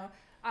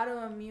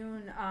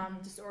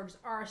autoimmune disorders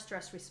are a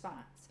stress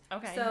response.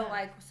 Okay.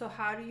 So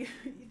how do you?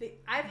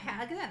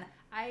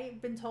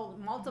 I've been told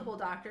multiple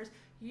doctors,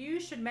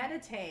 you should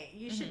meditate.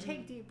 You should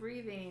take deep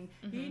breathing.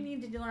 You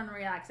need to learn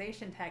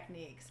relaxation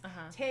techniques.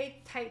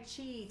 Take Tai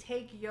Chi.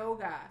 Take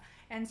yoga.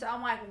 And so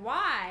I'm like,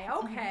 why?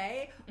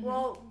 Okay.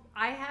 Well,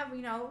 I have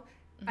an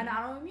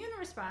autoimmune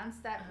response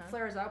that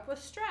flares up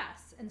with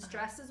stress, and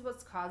stress is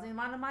what's causing a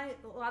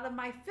lot of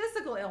my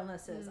physical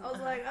illnesses. I was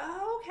like,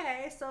 oh,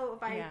 okay. So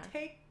if I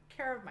take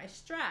care of my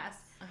stress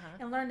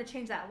and learn to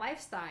change that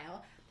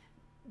lifestyle,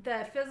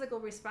 the physical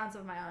response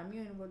of my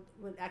autoimmune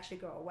would actually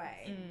go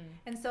away.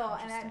 And so,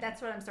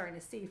 that's what I'm starting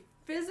to see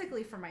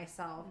physically for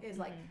myself is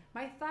like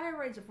my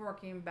thyroid's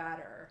working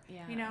better.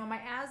 My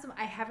asthma,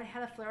 I haven't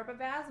had a flare up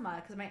of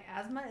asthma because my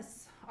asthma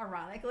is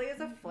ironically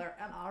an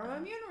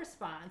autoimmune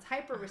response,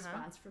 hyper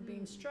response for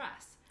being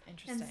stressed.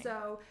 Interesting. And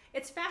so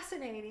it's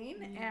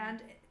fascinating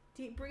and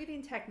deep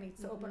breathing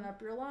techniques to open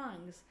up your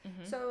lungs.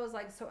 So it was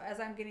like, so as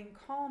I'm getting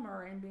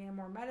calmer and being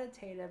more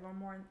meditative or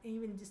more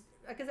even just,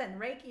 like I said,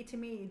 Reiki to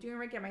me, doing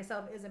Reiki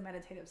myself is a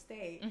meditative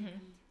state,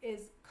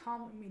 is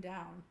calming me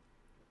down.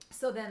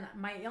 So then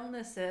my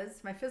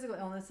physical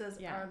illnesses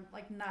are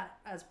like not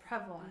as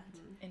prevalent.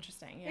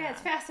 Interesting. Yeah,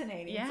 it's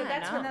fascinating. So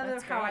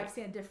that's how I've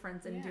seen a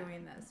difference in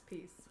doing this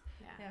piece.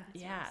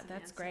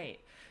 That's great.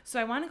 So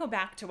I want to go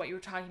back to what you were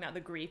talking about, the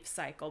grief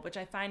cycle, which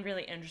I find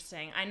really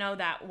interesting. I know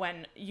that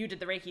when you did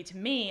the Reiki to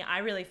me, I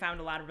really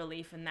found a lot of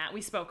relief in that.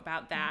 We spoke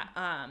about that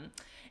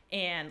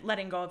and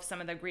letting go of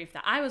some of the grief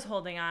that I was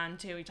holding on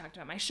to. We talked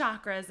about my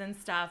chakras and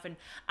stuff, and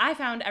I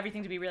found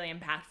everything to be really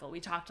impactful. We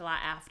talked a lot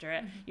after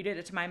it. You did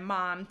it to my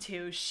mom,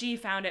 too. She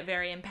found it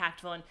very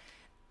impactful, and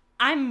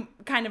I'm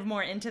kind of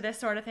more into this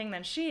sort of thing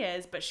than she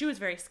is, but she was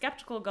very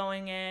skeptical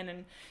going in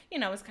and,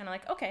 was kind of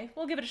like, okay,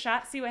 we'll give it a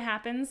shot, see what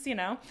happens,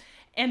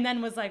 and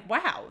then was like,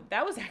 wow,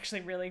 that was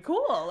actually really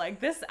cool. Like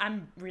this,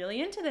 I'm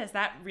really into this.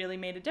 That really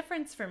made a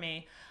difference for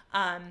me.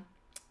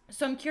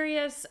 So I'm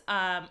curious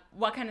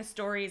what kind of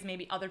stories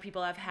maybe other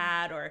people have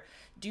had, or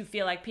do you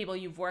feel like people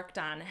you've worked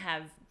on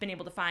have been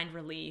able to find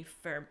relief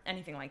or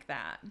anything like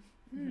that?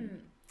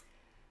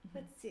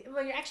 Let's see.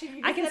 Well,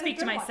 I can speak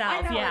to myself.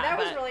 I know, that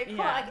was really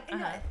cool.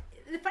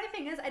 The funny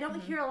thing is, I don't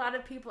hear a lot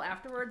of people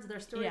afterwards, their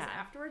stories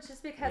afterwards,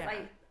 just because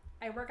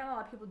I work on a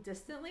lot of people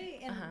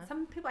distantly, and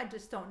some people I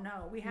just don't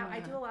know. I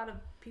do a lot of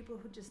people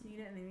who just need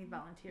it and they need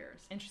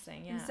volunteers.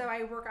 Interesting, yeah. And so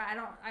I work on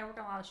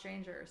a lot of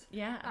strangers.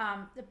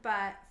 Yeah.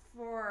 But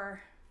for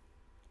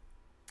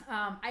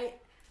I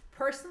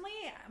personally,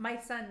 my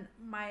son,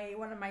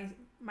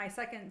 my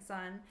second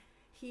son,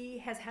 he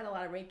has had a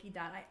lot of Reiki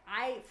done.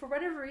 I for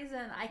whatever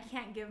reason, I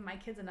can't give my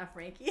kids enough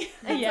Reiki.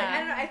 I don't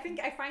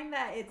know. I find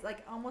that it's like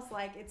almost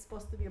like it's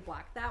supposed to be a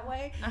block that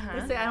way.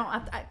 They say I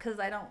don't, because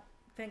I don't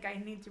think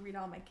I need to read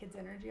all my kids'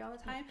 energy all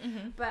the time.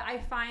 Mm-hmm. But I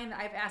find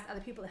I've asked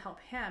other people to help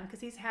him because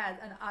he's had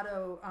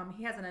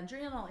he has an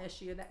adrenal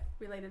issue that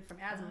related from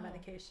asthma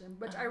medication,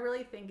 which I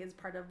really think is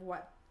part of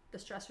what the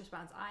stress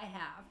response I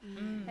have.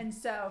 And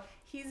so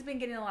he's been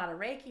getting a lot of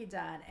Reiki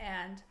done,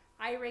 and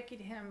I Reiki'd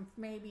him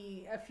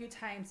maybe a few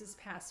times this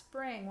past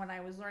spring when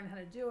I was learning how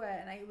to do it,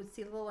 and I would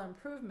see little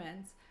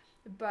improvements,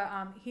 but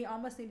he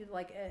almost needed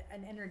like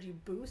an energy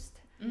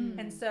boost.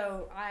 And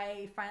so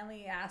I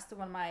finally asked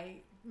one of my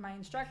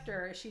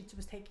instructor, she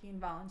was taking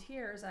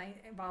volunteers, and I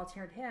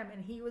volunteered him,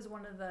 and he was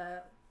one of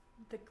the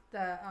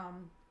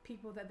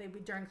people that they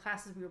would, during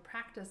classes we would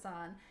practice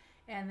on,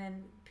 and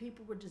then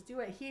people would just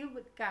do it. He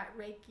got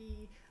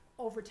Reiki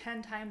over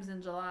 10 times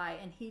in July,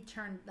 and he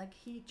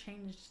totally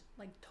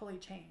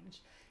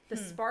changed. The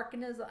spark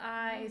in his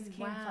eyes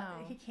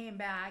he came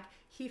back.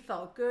 He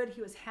felt good.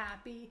 He was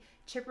happy,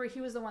 chipper.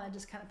 He was the one that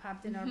just kind of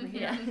popped in over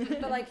here.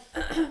 But like,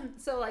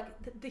 so like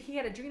he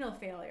had adrenal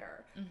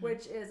failure,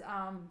 which is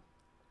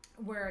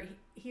where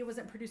he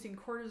wasn't producing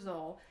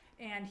cortisol,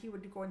 and he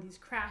would go in these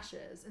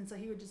crashes, and so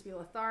he would just be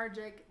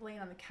lethargic, laying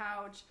on the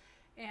couch,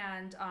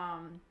 and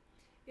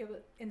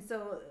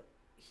so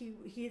he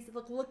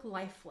looked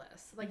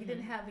lifeless. Like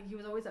he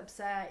was always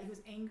upset. He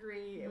was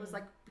angry. It was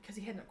like because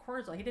he had no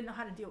cortisol. He didn't know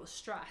how to deal with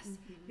stress.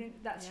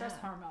 That stress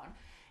hormone.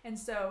 And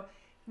so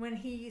when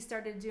he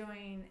started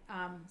doing,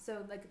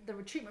 so like the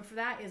treatment for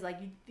that is like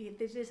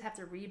they just have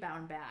to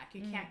rebound back.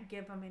 You can't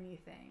give them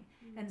anything.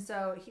 And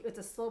so it's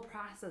a slow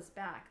process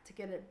back to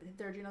get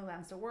their adrenal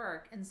glands to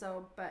work. And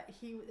so, but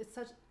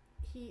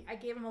I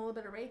gave him a little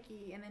bit of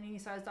Reiki, and then he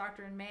saw his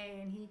doctor in May,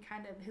 and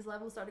his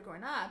levels started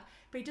going up,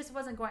 but he just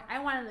wasn't going. I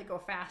wanted to go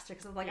faster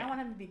because I was like, I want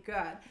him to be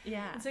good.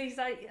 Yeah. And so he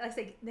started, like I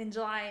say, in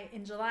July,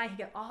 he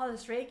got all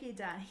this Reiki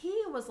done. He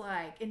was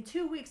like, in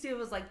 2 weeks, he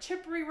was like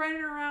chippery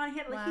running around.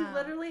 He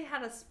literally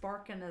had a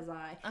spark in his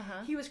eye.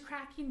 He was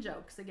cracking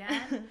jokes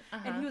again,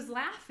 and he was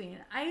laughing.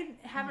 I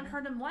haven't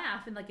heard him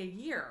laugh in like a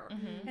year.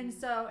 And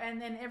so,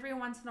 and then every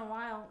once in a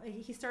while,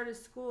 he started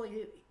school.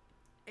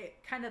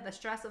 Kind of the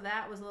stress of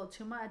that was a little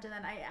too much, and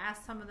then I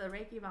asked some of the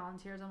Reiki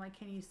volunteers, I'm like,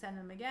 can you send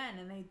him again?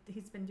 And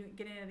he's been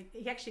getting it.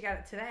 He actually got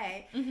it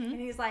today, and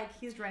he's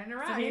running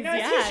around. So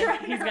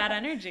he's got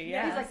energy.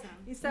 Yeah,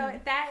 he's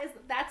like, so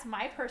that's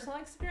my personal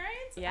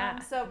experience. Yeah,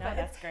 but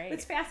that's great.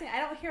 It's fascinating.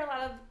 I don't hear a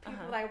lot of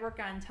people that I work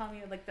on tell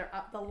me like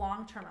the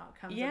long term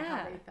outcomes of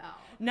how they felt.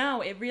 No,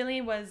 it really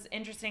was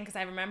interesting because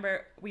I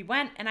remember we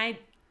went, and I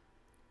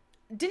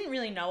didn't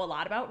really know a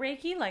lot about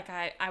Reiki. Like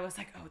I was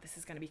like, oh, this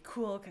is going to be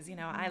cool because,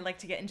 I like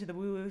to get into the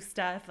woo-woo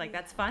stuff. Like,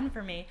 that's fun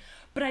for me.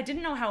 But I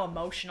didn't know how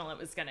emotional it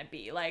was going to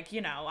be. Like,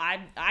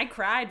 I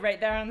cried right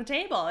there on the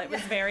table. It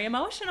was very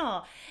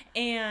emotional.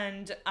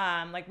 And,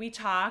 we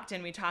talked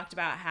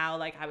about how,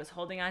 like, I was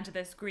holding on to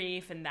this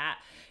grief, and that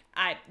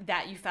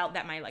you felt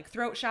that my like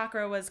throat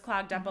chakra was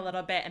clogged up a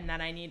little bit, and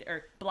that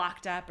or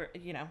blocked up, or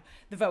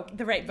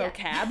the right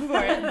vocab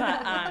for it,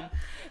 but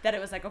that it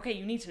was like, okay,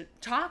 you need to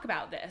talk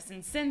about this.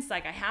 And since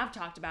like I have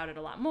talked about it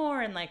a lot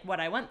more, and like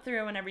what I went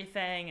through and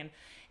everything, and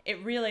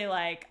it really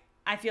like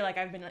I feel like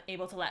I've been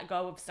able to let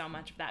go of so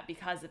much of that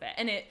because of it.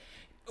 And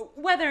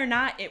whether or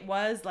not it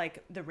was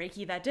like the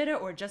Reiki that did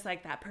it, or just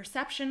like that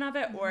perception of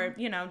it, or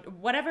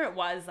whatever it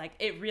was, like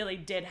it really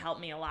did help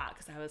me a lot,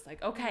 because I was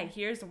like, okay,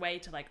 here's a way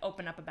to like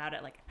open up about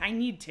it. Like I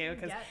need to,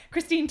 because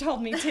Christine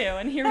told me to,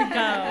 and here we go.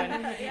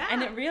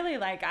 And it really,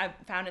 like, I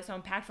found it so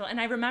impactful.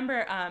 And I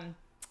remember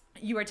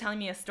you were telling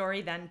me a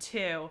story then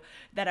too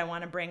that I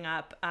want to bring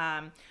up,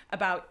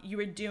 about you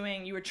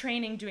were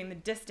training doing the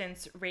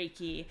distance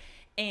Reiki,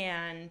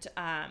 and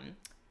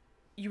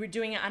you were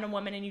doing it on a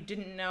woman, and you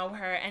didn't know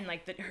her, and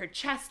like her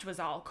chest was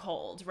all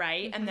cold,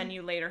 right? And then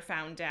you later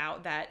found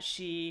out that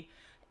she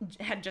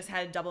had just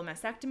had a double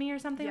mastectomy or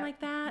something like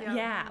that.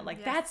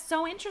 That's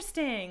so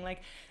interesting.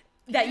 Like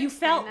that you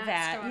felt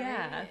that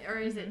story,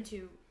 or is it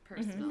too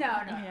personal? No.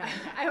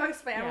 I will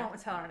explain. I won't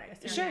tell her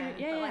next. Sure.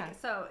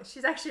 So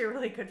she's actually a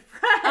really good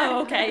friend.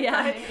 Oh, okay.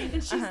 Yeah.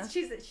 And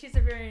she's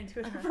a very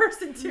intuitive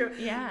person too.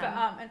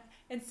 Yeah. But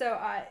and so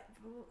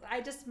I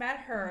just met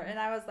her, and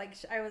I was like,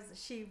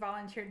 she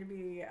volunteered to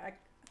be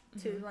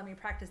to let me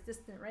practice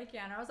distant Reiki,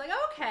 and I was like,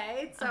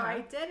 okay. So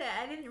I did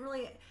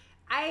it.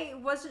 I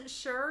wasn't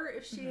sure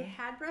if she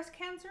had breast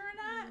cancer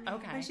or not.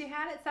 Okay. When she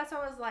had it, so that's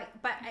what I was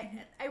like. But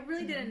I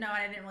really didn't know,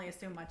 and I didn't really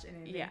assume much in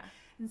anything. Yeah.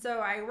 And so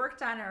I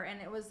worked on her, and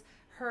it was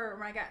her,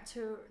 when I got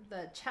to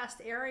the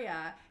chest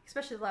area,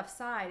 especially the left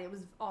side, it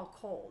was all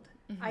cold.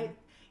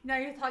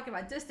 You're talking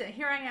about distant.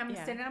 Here I am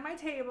standing on my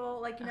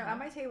table, on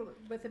my table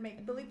with a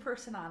make-believe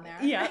person on there.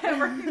 Yeah.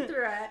 Working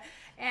through it.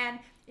 And,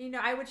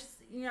 I would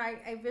just,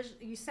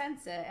 you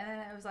sense it. And then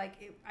it was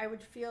like, I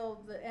would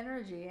feel the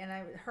energy, and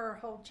her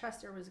whole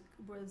chest area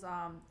was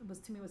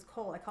to me was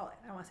cold. I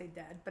don't want to say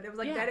dead, but it was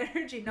like dead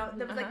energy. No,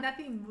 there was like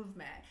nothing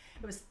movement.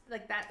 It was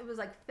like that. It was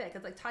like thick.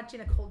 It's like touching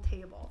a cold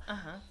table.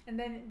 And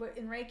then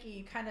in Reiki,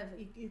 you kind of,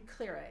 you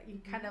clear it. You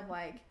kind of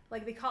like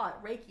like they call it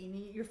Reiki,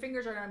 and your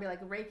fingers are going to be like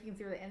raking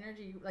through the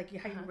energy, like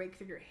how you rake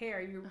through your hair.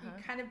 You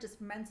kind of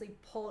just mentally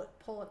pull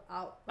it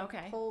out. Like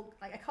I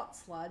call it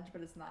sludge,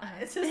 but it's not.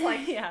 It's just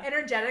like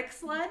energetic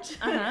sludge.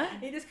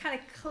 You just kind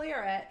of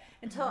clear it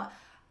until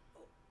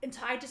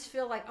I just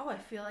feel like, I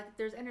feel like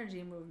there's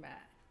energy movement.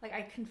 Like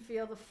I can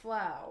feel the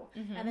flow,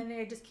 and then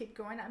they just keep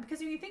going on. Because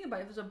when you think about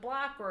it, if there's a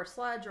block or a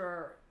sludge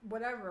or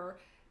whatever,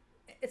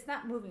 it's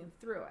not moving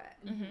through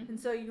it, and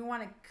so you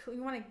want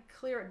to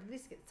clear it, at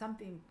least get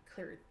something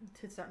clear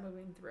to start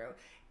moving through.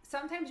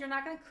 Sometimes you're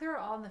not going to clear it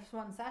all in this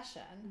one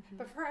session,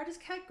 but for her, I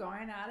just kept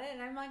going at it,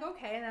 and I'm like,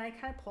 okay, and then I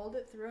kind of pulled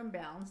it through and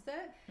balanced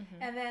it,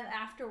 and then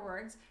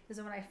afterwards is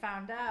when I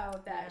found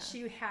out that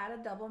she had a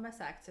double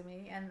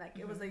mastectomy, and like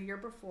it was a year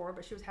before,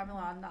 but she was having a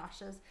lot of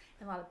nauseous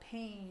and a lot of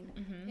pain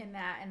in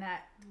that, and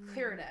that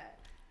cleared it.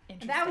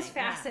 And that was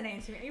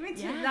fascinating to me. Even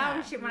to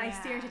now, when I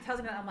see her and she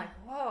tells me that, I'm like,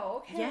 whoa,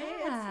 okay,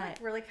 it's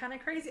like really kind of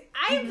crazy.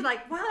 I'm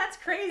like, wow, that's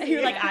crazy. And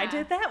you're like, I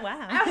did that?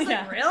 Wow. I was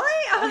like,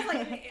 really? I was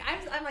like,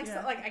 I'm like,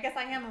 so, like, I guess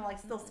I am like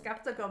still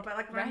skeptical, but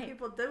like when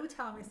people do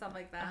tell me stuff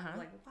like that, I'm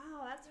like,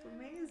 wow, that's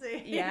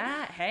amazing.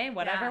 Yeah. Hey,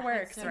 whatever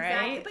works,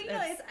 right? Exactly.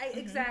 But it's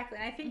exactly.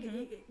 And I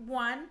think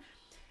one,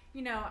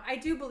 I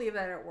do believe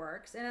that it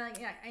works, and like,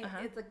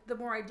 it's like the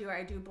more I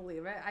do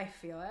believe it, I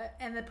feel it,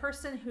 and the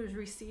person who's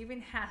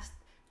receiving has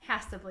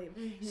to believe.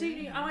 So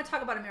I want to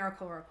talk about a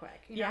miracle real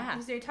quick.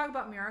 So you talk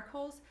about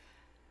miracles.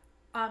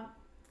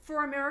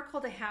 For a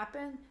miracle to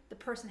happen, the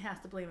person has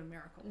to believe in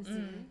miracles.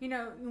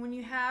 When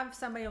you have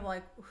somebody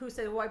like who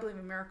says, "Well, I believe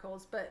in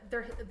miracles," but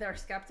they're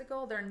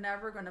skeptical, they're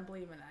never going to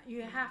believe in it.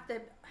 You have to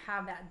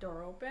have that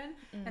door open,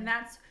 and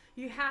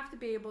you have to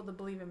be able to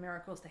believe in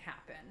miracles to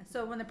happen.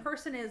 So when the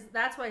person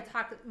that's why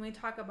when we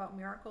talk about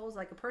miracles,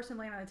 like a person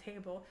laying on a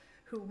table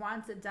who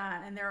wants it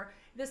done, and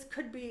this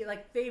could be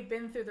like they've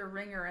been through the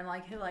ringer, and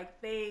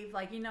like they've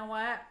like, you know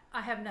what,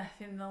 I have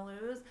nothing to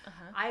lose.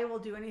 I will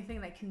do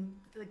anything that can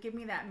give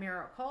me that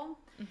miracle,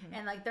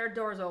 and like their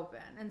door's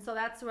open, and so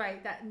that's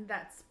right,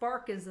 that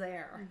spark is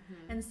there,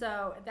 and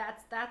so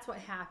that's what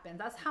happens.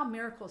 That's how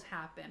miracles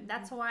happen.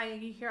 That's why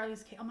you hear all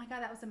these, oh my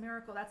God, that was a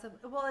miracle.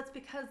 It's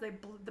because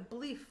the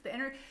belief, the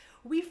energy.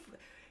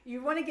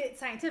 You want to get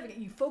scientific.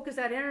 You focus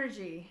that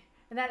energy.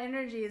 And that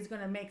energy is going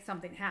to make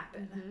something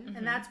happen,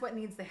 and that's what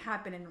needs to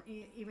happen.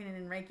 Even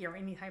in Reiki or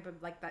any type of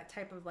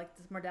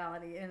this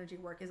modality, energy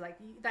work is like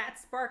that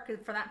spark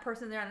for that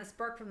person there, and the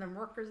spark from the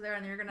workers there,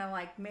 and you're going to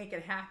like make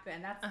it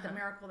happen. That's the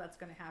miracle that's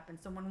going to happen.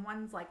 So when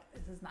one's like,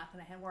 "This is not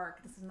going to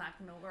work. This is not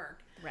going to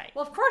work," right?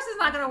 Well, of course it's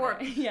not going to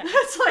work. Yeah,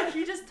 it's like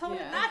you just told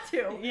it not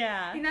to.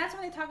 Yeah, and that's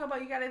when they talk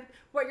about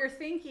what you're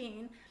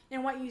thinking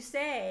and what you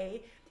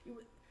say.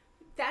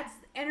 That's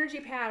energy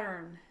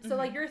pattern. So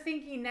like you're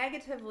thinking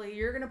negatively,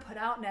 you're going to put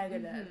out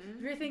negative.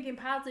 If you're thinking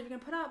positive, you're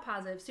going to put out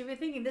positive. So if you're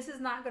thinking this is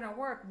not going to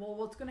work, well,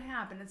 what's going to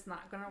happen? It's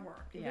not going to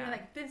work. If you're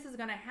like, this is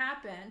going to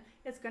happen,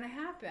 it's going to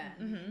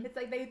happen. It's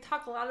like they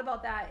talk a lot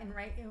about that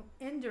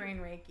during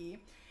Reiki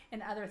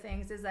and other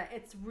things, is that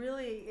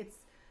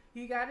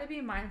you got to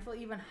be mindful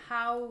even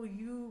how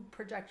you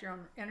project your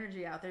own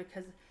energy out there,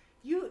 because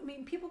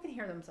people can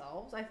hear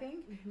themselves, I think.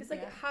 It's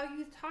like how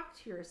you talk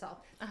to yourself.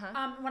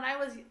 When I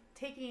was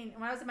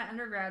in my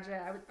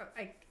undergraduate,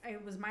 I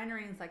was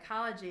minoring in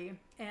psychology,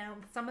 and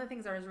some of the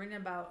things I was reading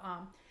about,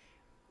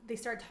 they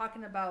started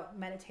talking about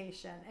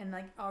meditation and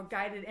like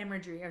guided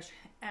imagery,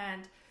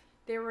 and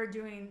they were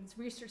doing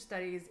research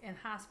studies in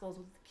hospitals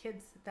with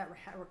kids that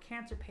were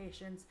cancer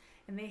patients,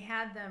 and they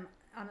had them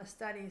on a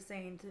study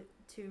saying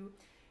to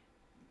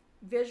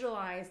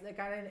visualize the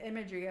guided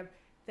imagery of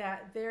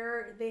that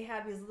they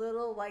have these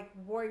little like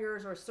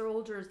warriors or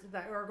soldiers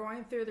that are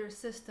going through their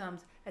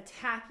systems,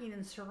 attacking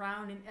and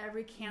surrounding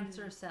every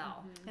cancer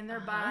cell in their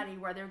body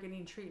where they're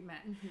getting treatment,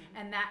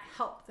 and that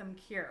helped them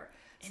cure.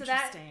 So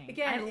that,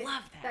 again, I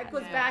love that. That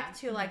goes back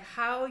to like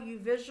how you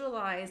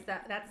visualize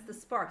that's the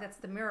spark, that's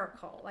the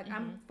miracle. Like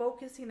I'm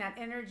focusing that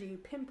energy,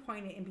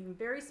 pinpointing, and being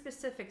very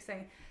specific,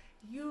 saying,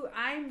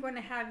 I'm going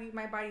to have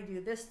my body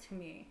do this to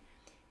me.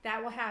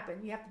 That will happen.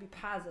 You have to be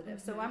positive.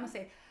 So I'm going to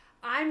say,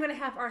 I'm going to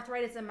have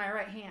arthritis in my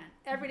right hand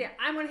every day.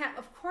 I'm going to have,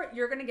 of course,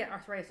 you're going to get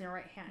arthritis in your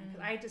right hand,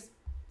 because I just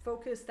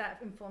focused that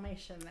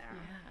inflammation there.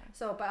 Yeah.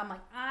 So, but I'm like,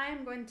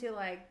 I'm going to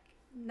like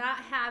not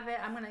have it.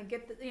 I'm going to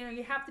get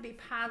you have to be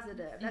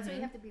positive. That's why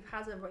you have to be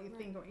positive what you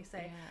think, what you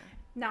say. Yeah.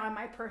 Now, am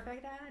I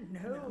perfect at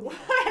it? No.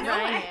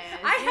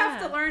 I have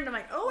to learn. I'm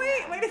like, oh,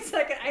 wait a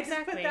second. I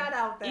just put that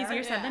out there.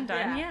 Easier said than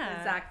done. Yeah.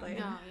 Exactly.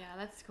 No,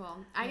 that's cool.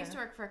 I used to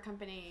work for a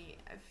company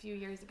a few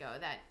years ago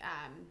that,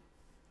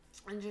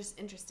 and just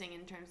interesting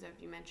in terms of,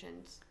 you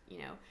mentioned,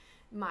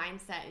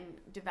 mindset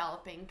and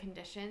developing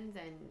conditions,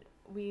 and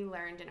we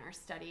learned in our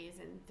studies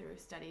and through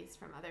studies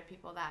from other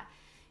people that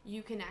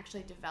you can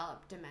actually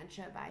develop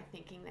dementia by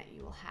thinking that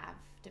you will have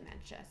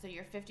dementia. So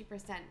you're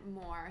 50%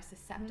 more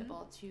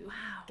susceptible to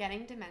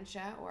getting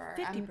dementia, or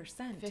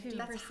 50%,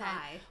 50%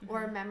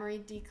 or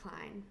memory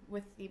decline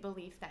with the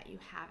belief that you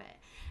have it.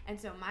 And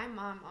so my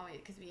mom always,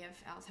 because we have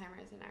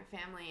Alzheimer's in our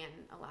family and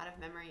a lot of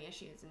memory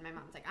issues, and my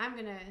mom's like, I'm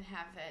going to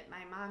have it.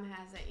 My mom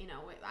has it,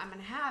 I'm going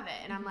to have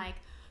it. And I'm like,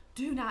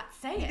 do not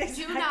say it.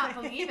 Do not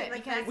believe it,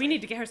 because we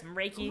need to get her some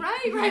Reiki.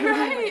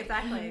 Right.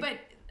 Exactly. But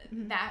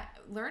that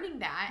learning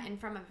that, and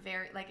from a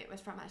very, like, it was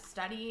from a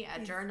study, a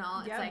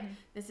journal. It's like,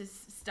 this is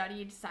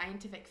studied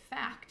scientific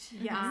fact.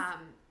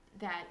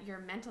 That your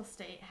mental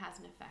state has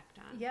an effect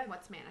on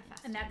what's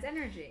manifested. And that's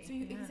energy. So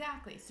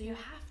exactly. So you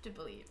have to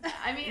believe that.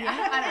 I mean,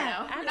 I don't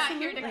know. We're not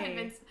here to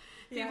convince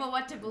people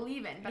what to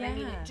believe in, but I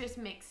mean, it just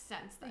makes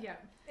sense.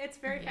 That, it's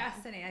very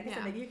fascinating. I guess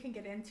like you can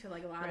get into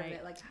like a lot of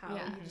it, like how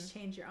you just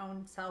change your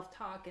own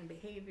self-talk and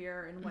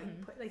behavior and what you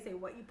put, they say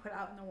what you put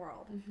out in the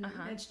world. And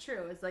it's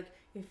true. It's like,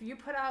 if you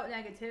put out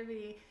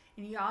negativity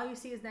and all you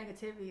see is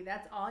negativity,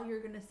 that's all you're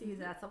going to see, is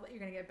that's what you're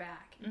going to get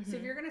back. So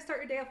if you're going to start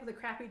your day off with a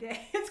crappy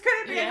day, it's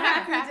going to be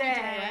a crappy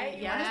day, right?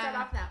 You want to start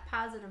off in that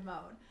positive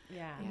mode.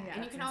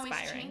 And you can always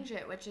change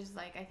it, which is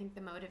like, I think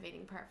the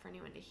motivating part for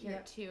anyone to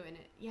hear too. And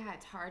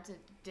it's hard to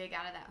dig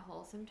out of that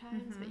hole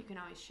sometimes, but you can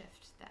always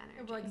shift the energy.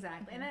 Well,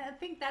 exactly. And I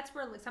think that's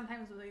where, like,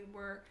 sometimes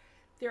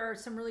there are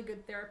some really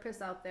good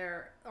therapists out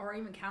there, or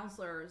even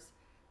counselors,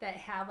 that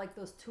have like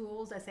those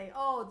tools that say,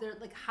 oh, they're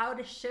like how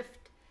to shift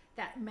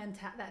that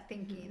that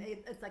thinking.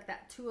 It's like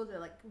that tool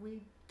that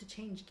to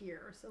change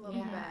gears a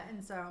little bit.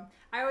 And so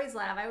I always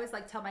laugh. I always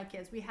like tell my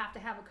kids, we have to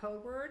have a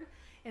code word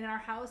in our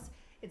house.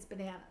 It's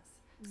bananas.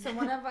 So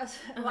one of us,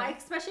 like,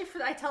 especially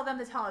I tell them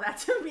to tell that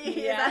to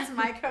me. That's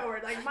my code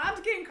word. Like, Mom's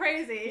getting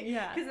crazy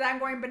because I'm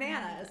going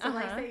bananas. So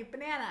like, say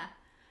banana.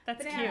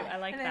 That's banana. Cute. I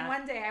like that. And then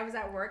one day I was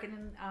at work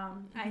and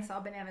I saw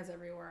bananas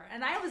everywhere,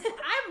 and I'm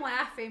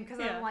laughing because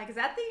I'm like, is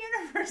that the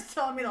universe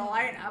telling me to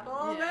lighten up a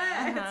little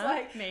bit? It's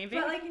like, maybe,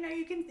 but like,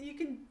 you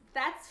can.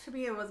 That's, to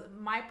me, it was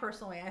my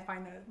personal way. I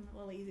find that a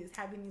little easy, is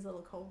having these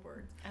little code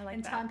words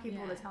and telling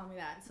people to tell me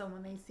that. So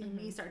when they see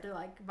me start to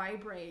like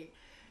vibrate,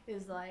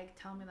 is like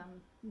telling me that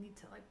I need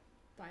to like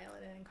dial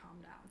it in and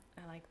calm down.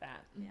 I like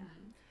that. Yeah.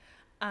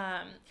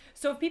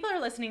 So if people are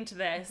listening to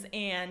this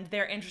and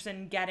they're interested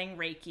in getting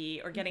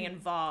Reiki or getting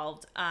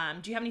involved,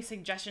 do you have any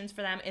suggestions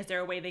for them? Is there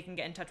a way they can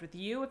get in touch with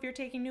you if you're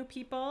taking new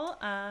people?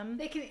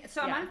 They can.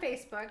 So I'm on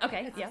Facebook.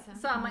 Okay. Awesome.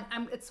 So I'm like,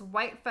 it's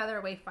White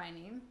Feather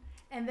Wayfinding,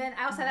 and then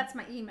also that's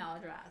my email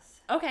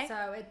address. Okay.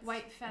 So it's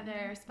White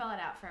Feather. Spell it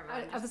out for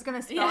everyone. I was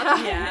gonna spell it out.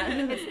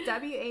 It's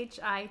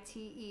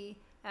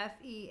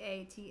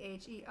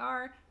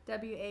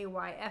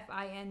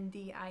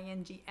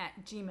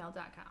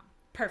WHITEFEFINDING@gmail.com.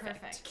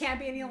 Perfect. Can't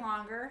be any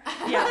longer.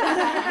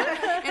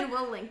 Yeah. And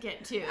we'll link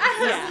it too.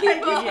 Can't be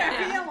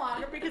any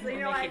longer because I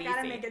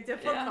gotta make it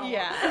difficult.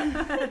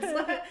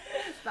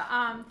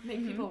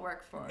 Make people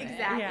work for it.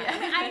 Exactly. I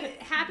mean, I'm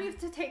happy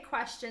to take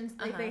questions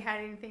if they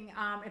had anything.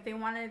 If they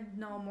want to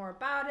know more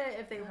about it,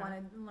 if they want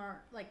to learn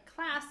like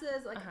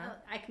classes, like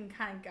I can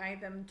kind of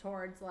guide them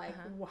towards like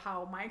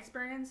how my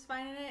experience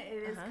finding it.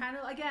 It is kind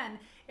of, again,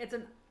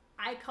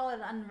 I call it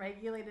an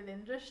unregulated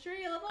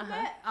industry a little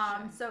bit.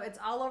 So it's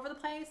all over the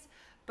place,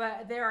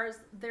 but there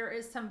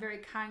is some very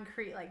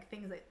concrete like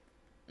things that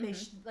they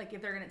like,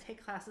 if they're going to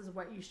take classes,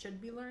 what you should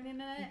be learning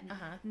in it.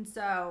 And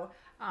so,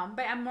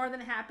 but I'm more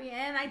than happy,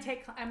 and I'm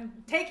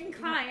taking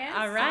clients.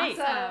 All right.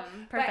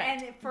 Awesome. Perfect.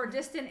 And for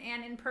distant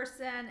and in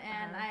person,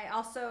 and I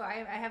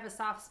have a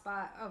soft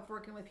spot of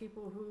working with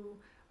people who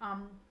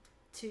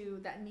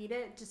that need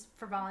it just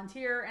for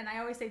volunteer, and I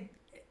always say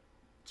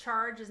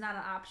charge is not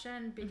an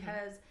option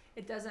because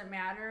it doesn't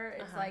matter.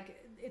 It's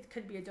like, it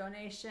could be a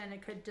donation,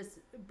 it could just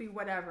be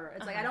whatever.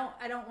 It's like, I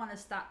don't want to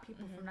stop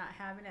people from not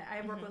having it.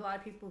 I work with a lot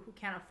of people who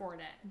can't afford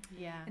it.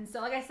 And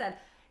so, like I said,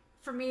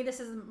 for me, this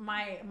is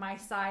my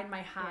side,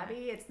 my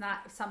hobby. It's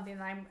not something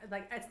that I'm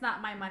like, it's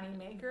not my money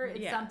maker.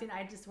 It's something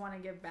I just want to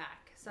give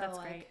back. So that's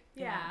like, great.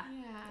 Yeah.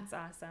 That's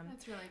awesome.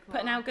 That's really cool.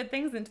 Putting out good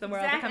things into the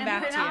world to come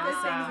back to you.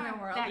 Things in the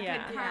world. That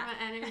good karma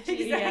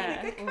energy.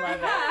 Exactly. Love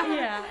it.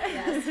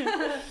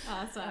 Yes.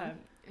 Awesome.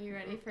 Are you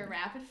ready for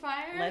rapid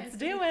fire? Let's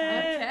do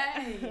it.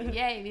 Okay.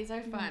 Yay, these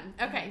are fun.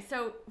 Okay,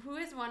 so who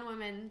is one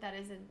woman that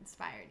has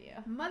inspired you?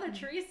 Mother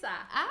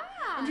Teresa.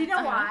 Ah. Do you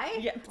know why?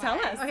 Yeah, tell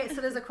us. Okay,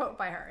 so there's a quote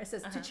by her. It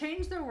says, "To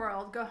change the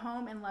world, go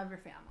home and love your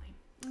family."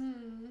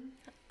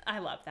 I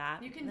love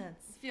that. You can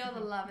feel the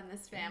love in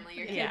this family.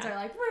 Your kids are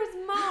like, "Where's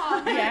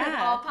Mom?"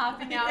 All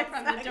popping out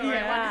from the door.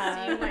 I want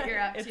to see what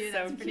you're up to. It's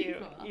That's so pretty cute.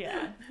 cool.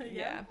 Yeah.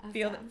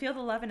 Awesome. Feel the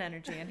love and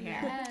energy in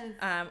here.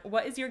 Yes.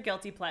 What is your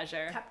guilty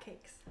pleasure?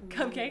 Cupcakes.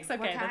 Cupcakes? Okay,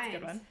 What that's a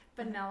good kinds? one.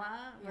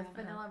 Vanilla with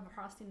vanilla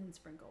frosting and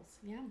sprinkles.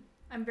 Yeah.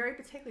 I'm very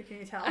particular, can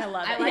you tell? I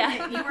love it. I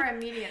like it. You were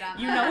immediate on that.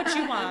 You know what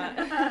you want.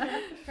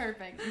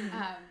 Perfect.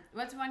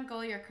 What's one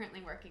goal you're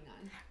currently working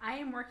on? I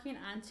am working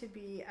on to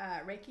be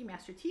a Reiki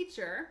master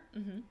teacher,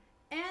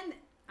 and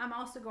I'm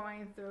also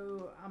going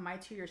through my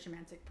 2-year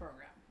shamanic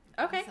program.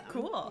 Okay, Awesome.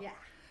 cool. Yeah.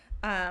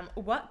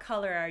 What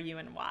color are you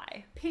and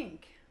why?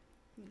 Pink.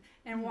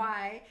 And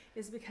why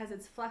is because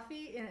it's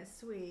fluffy and it's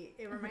sweet.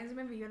 It reminds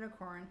me of a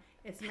unicorn.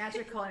 It's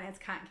magical and it's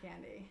cotton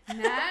candy. Nice.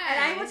 And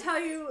I will tell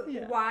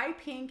you why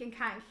pink and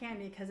cotton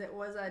candy, because it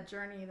was a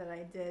journey that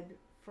I did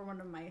for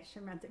one of my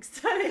shamanic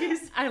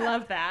studies. I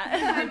love that.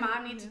 My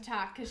mom needs to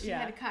talk because she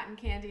had cotton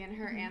candy in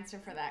her answer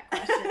for that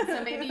question.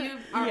 So maybe you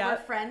were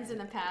friends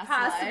in a past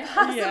life.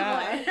 Possibly.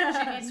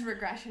 Yeah. She needs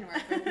regression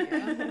work with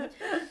you.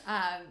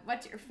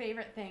 What's your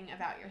favorite thing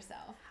about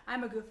yourself?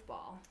 I'm a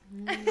goofball.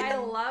 I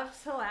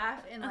love to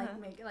laugh and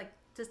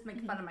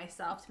make fun of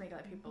myself to make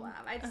other people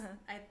laugh. I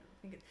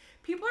think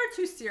people are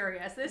too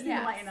serious. They just need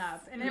to lighten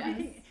up. And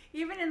everything,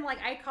 even in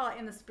I call it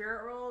in the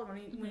spirit world,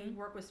 when you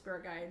work with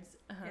spirit guides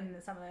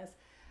in some of this,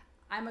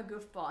 I'm a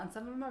goofball, and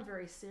some of them are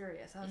very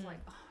serious. I was like,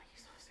 oh, you're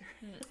so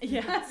serious.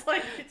 Yeah.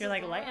 It's you're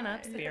like, lighten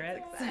up,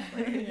 spirits.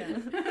 Exactly.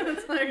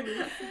 It's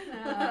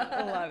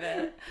I love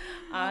it.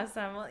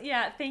 Awesome. Well,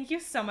 thank you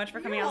so much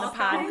for coming on the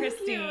pod,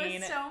 Christine.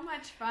 It was so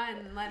much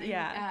fun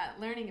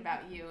learning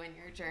about you and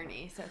your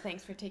journey. So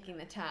thanks for taking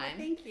the time.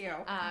 Thank you.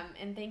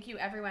 And thank you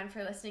everyone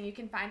for listening. You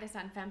can find us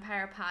on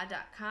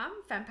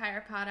fempirepod.com,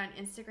 fempirepod on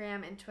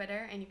Instagram and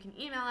Twitter, and you can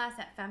email us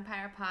at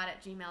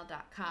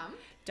fempirepod@gmail.com.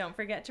 Don't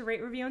forget to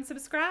rate, review, and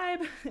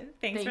subscribe.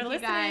 Thanks for listening.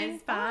 Thank you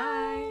guys.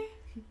 Bye.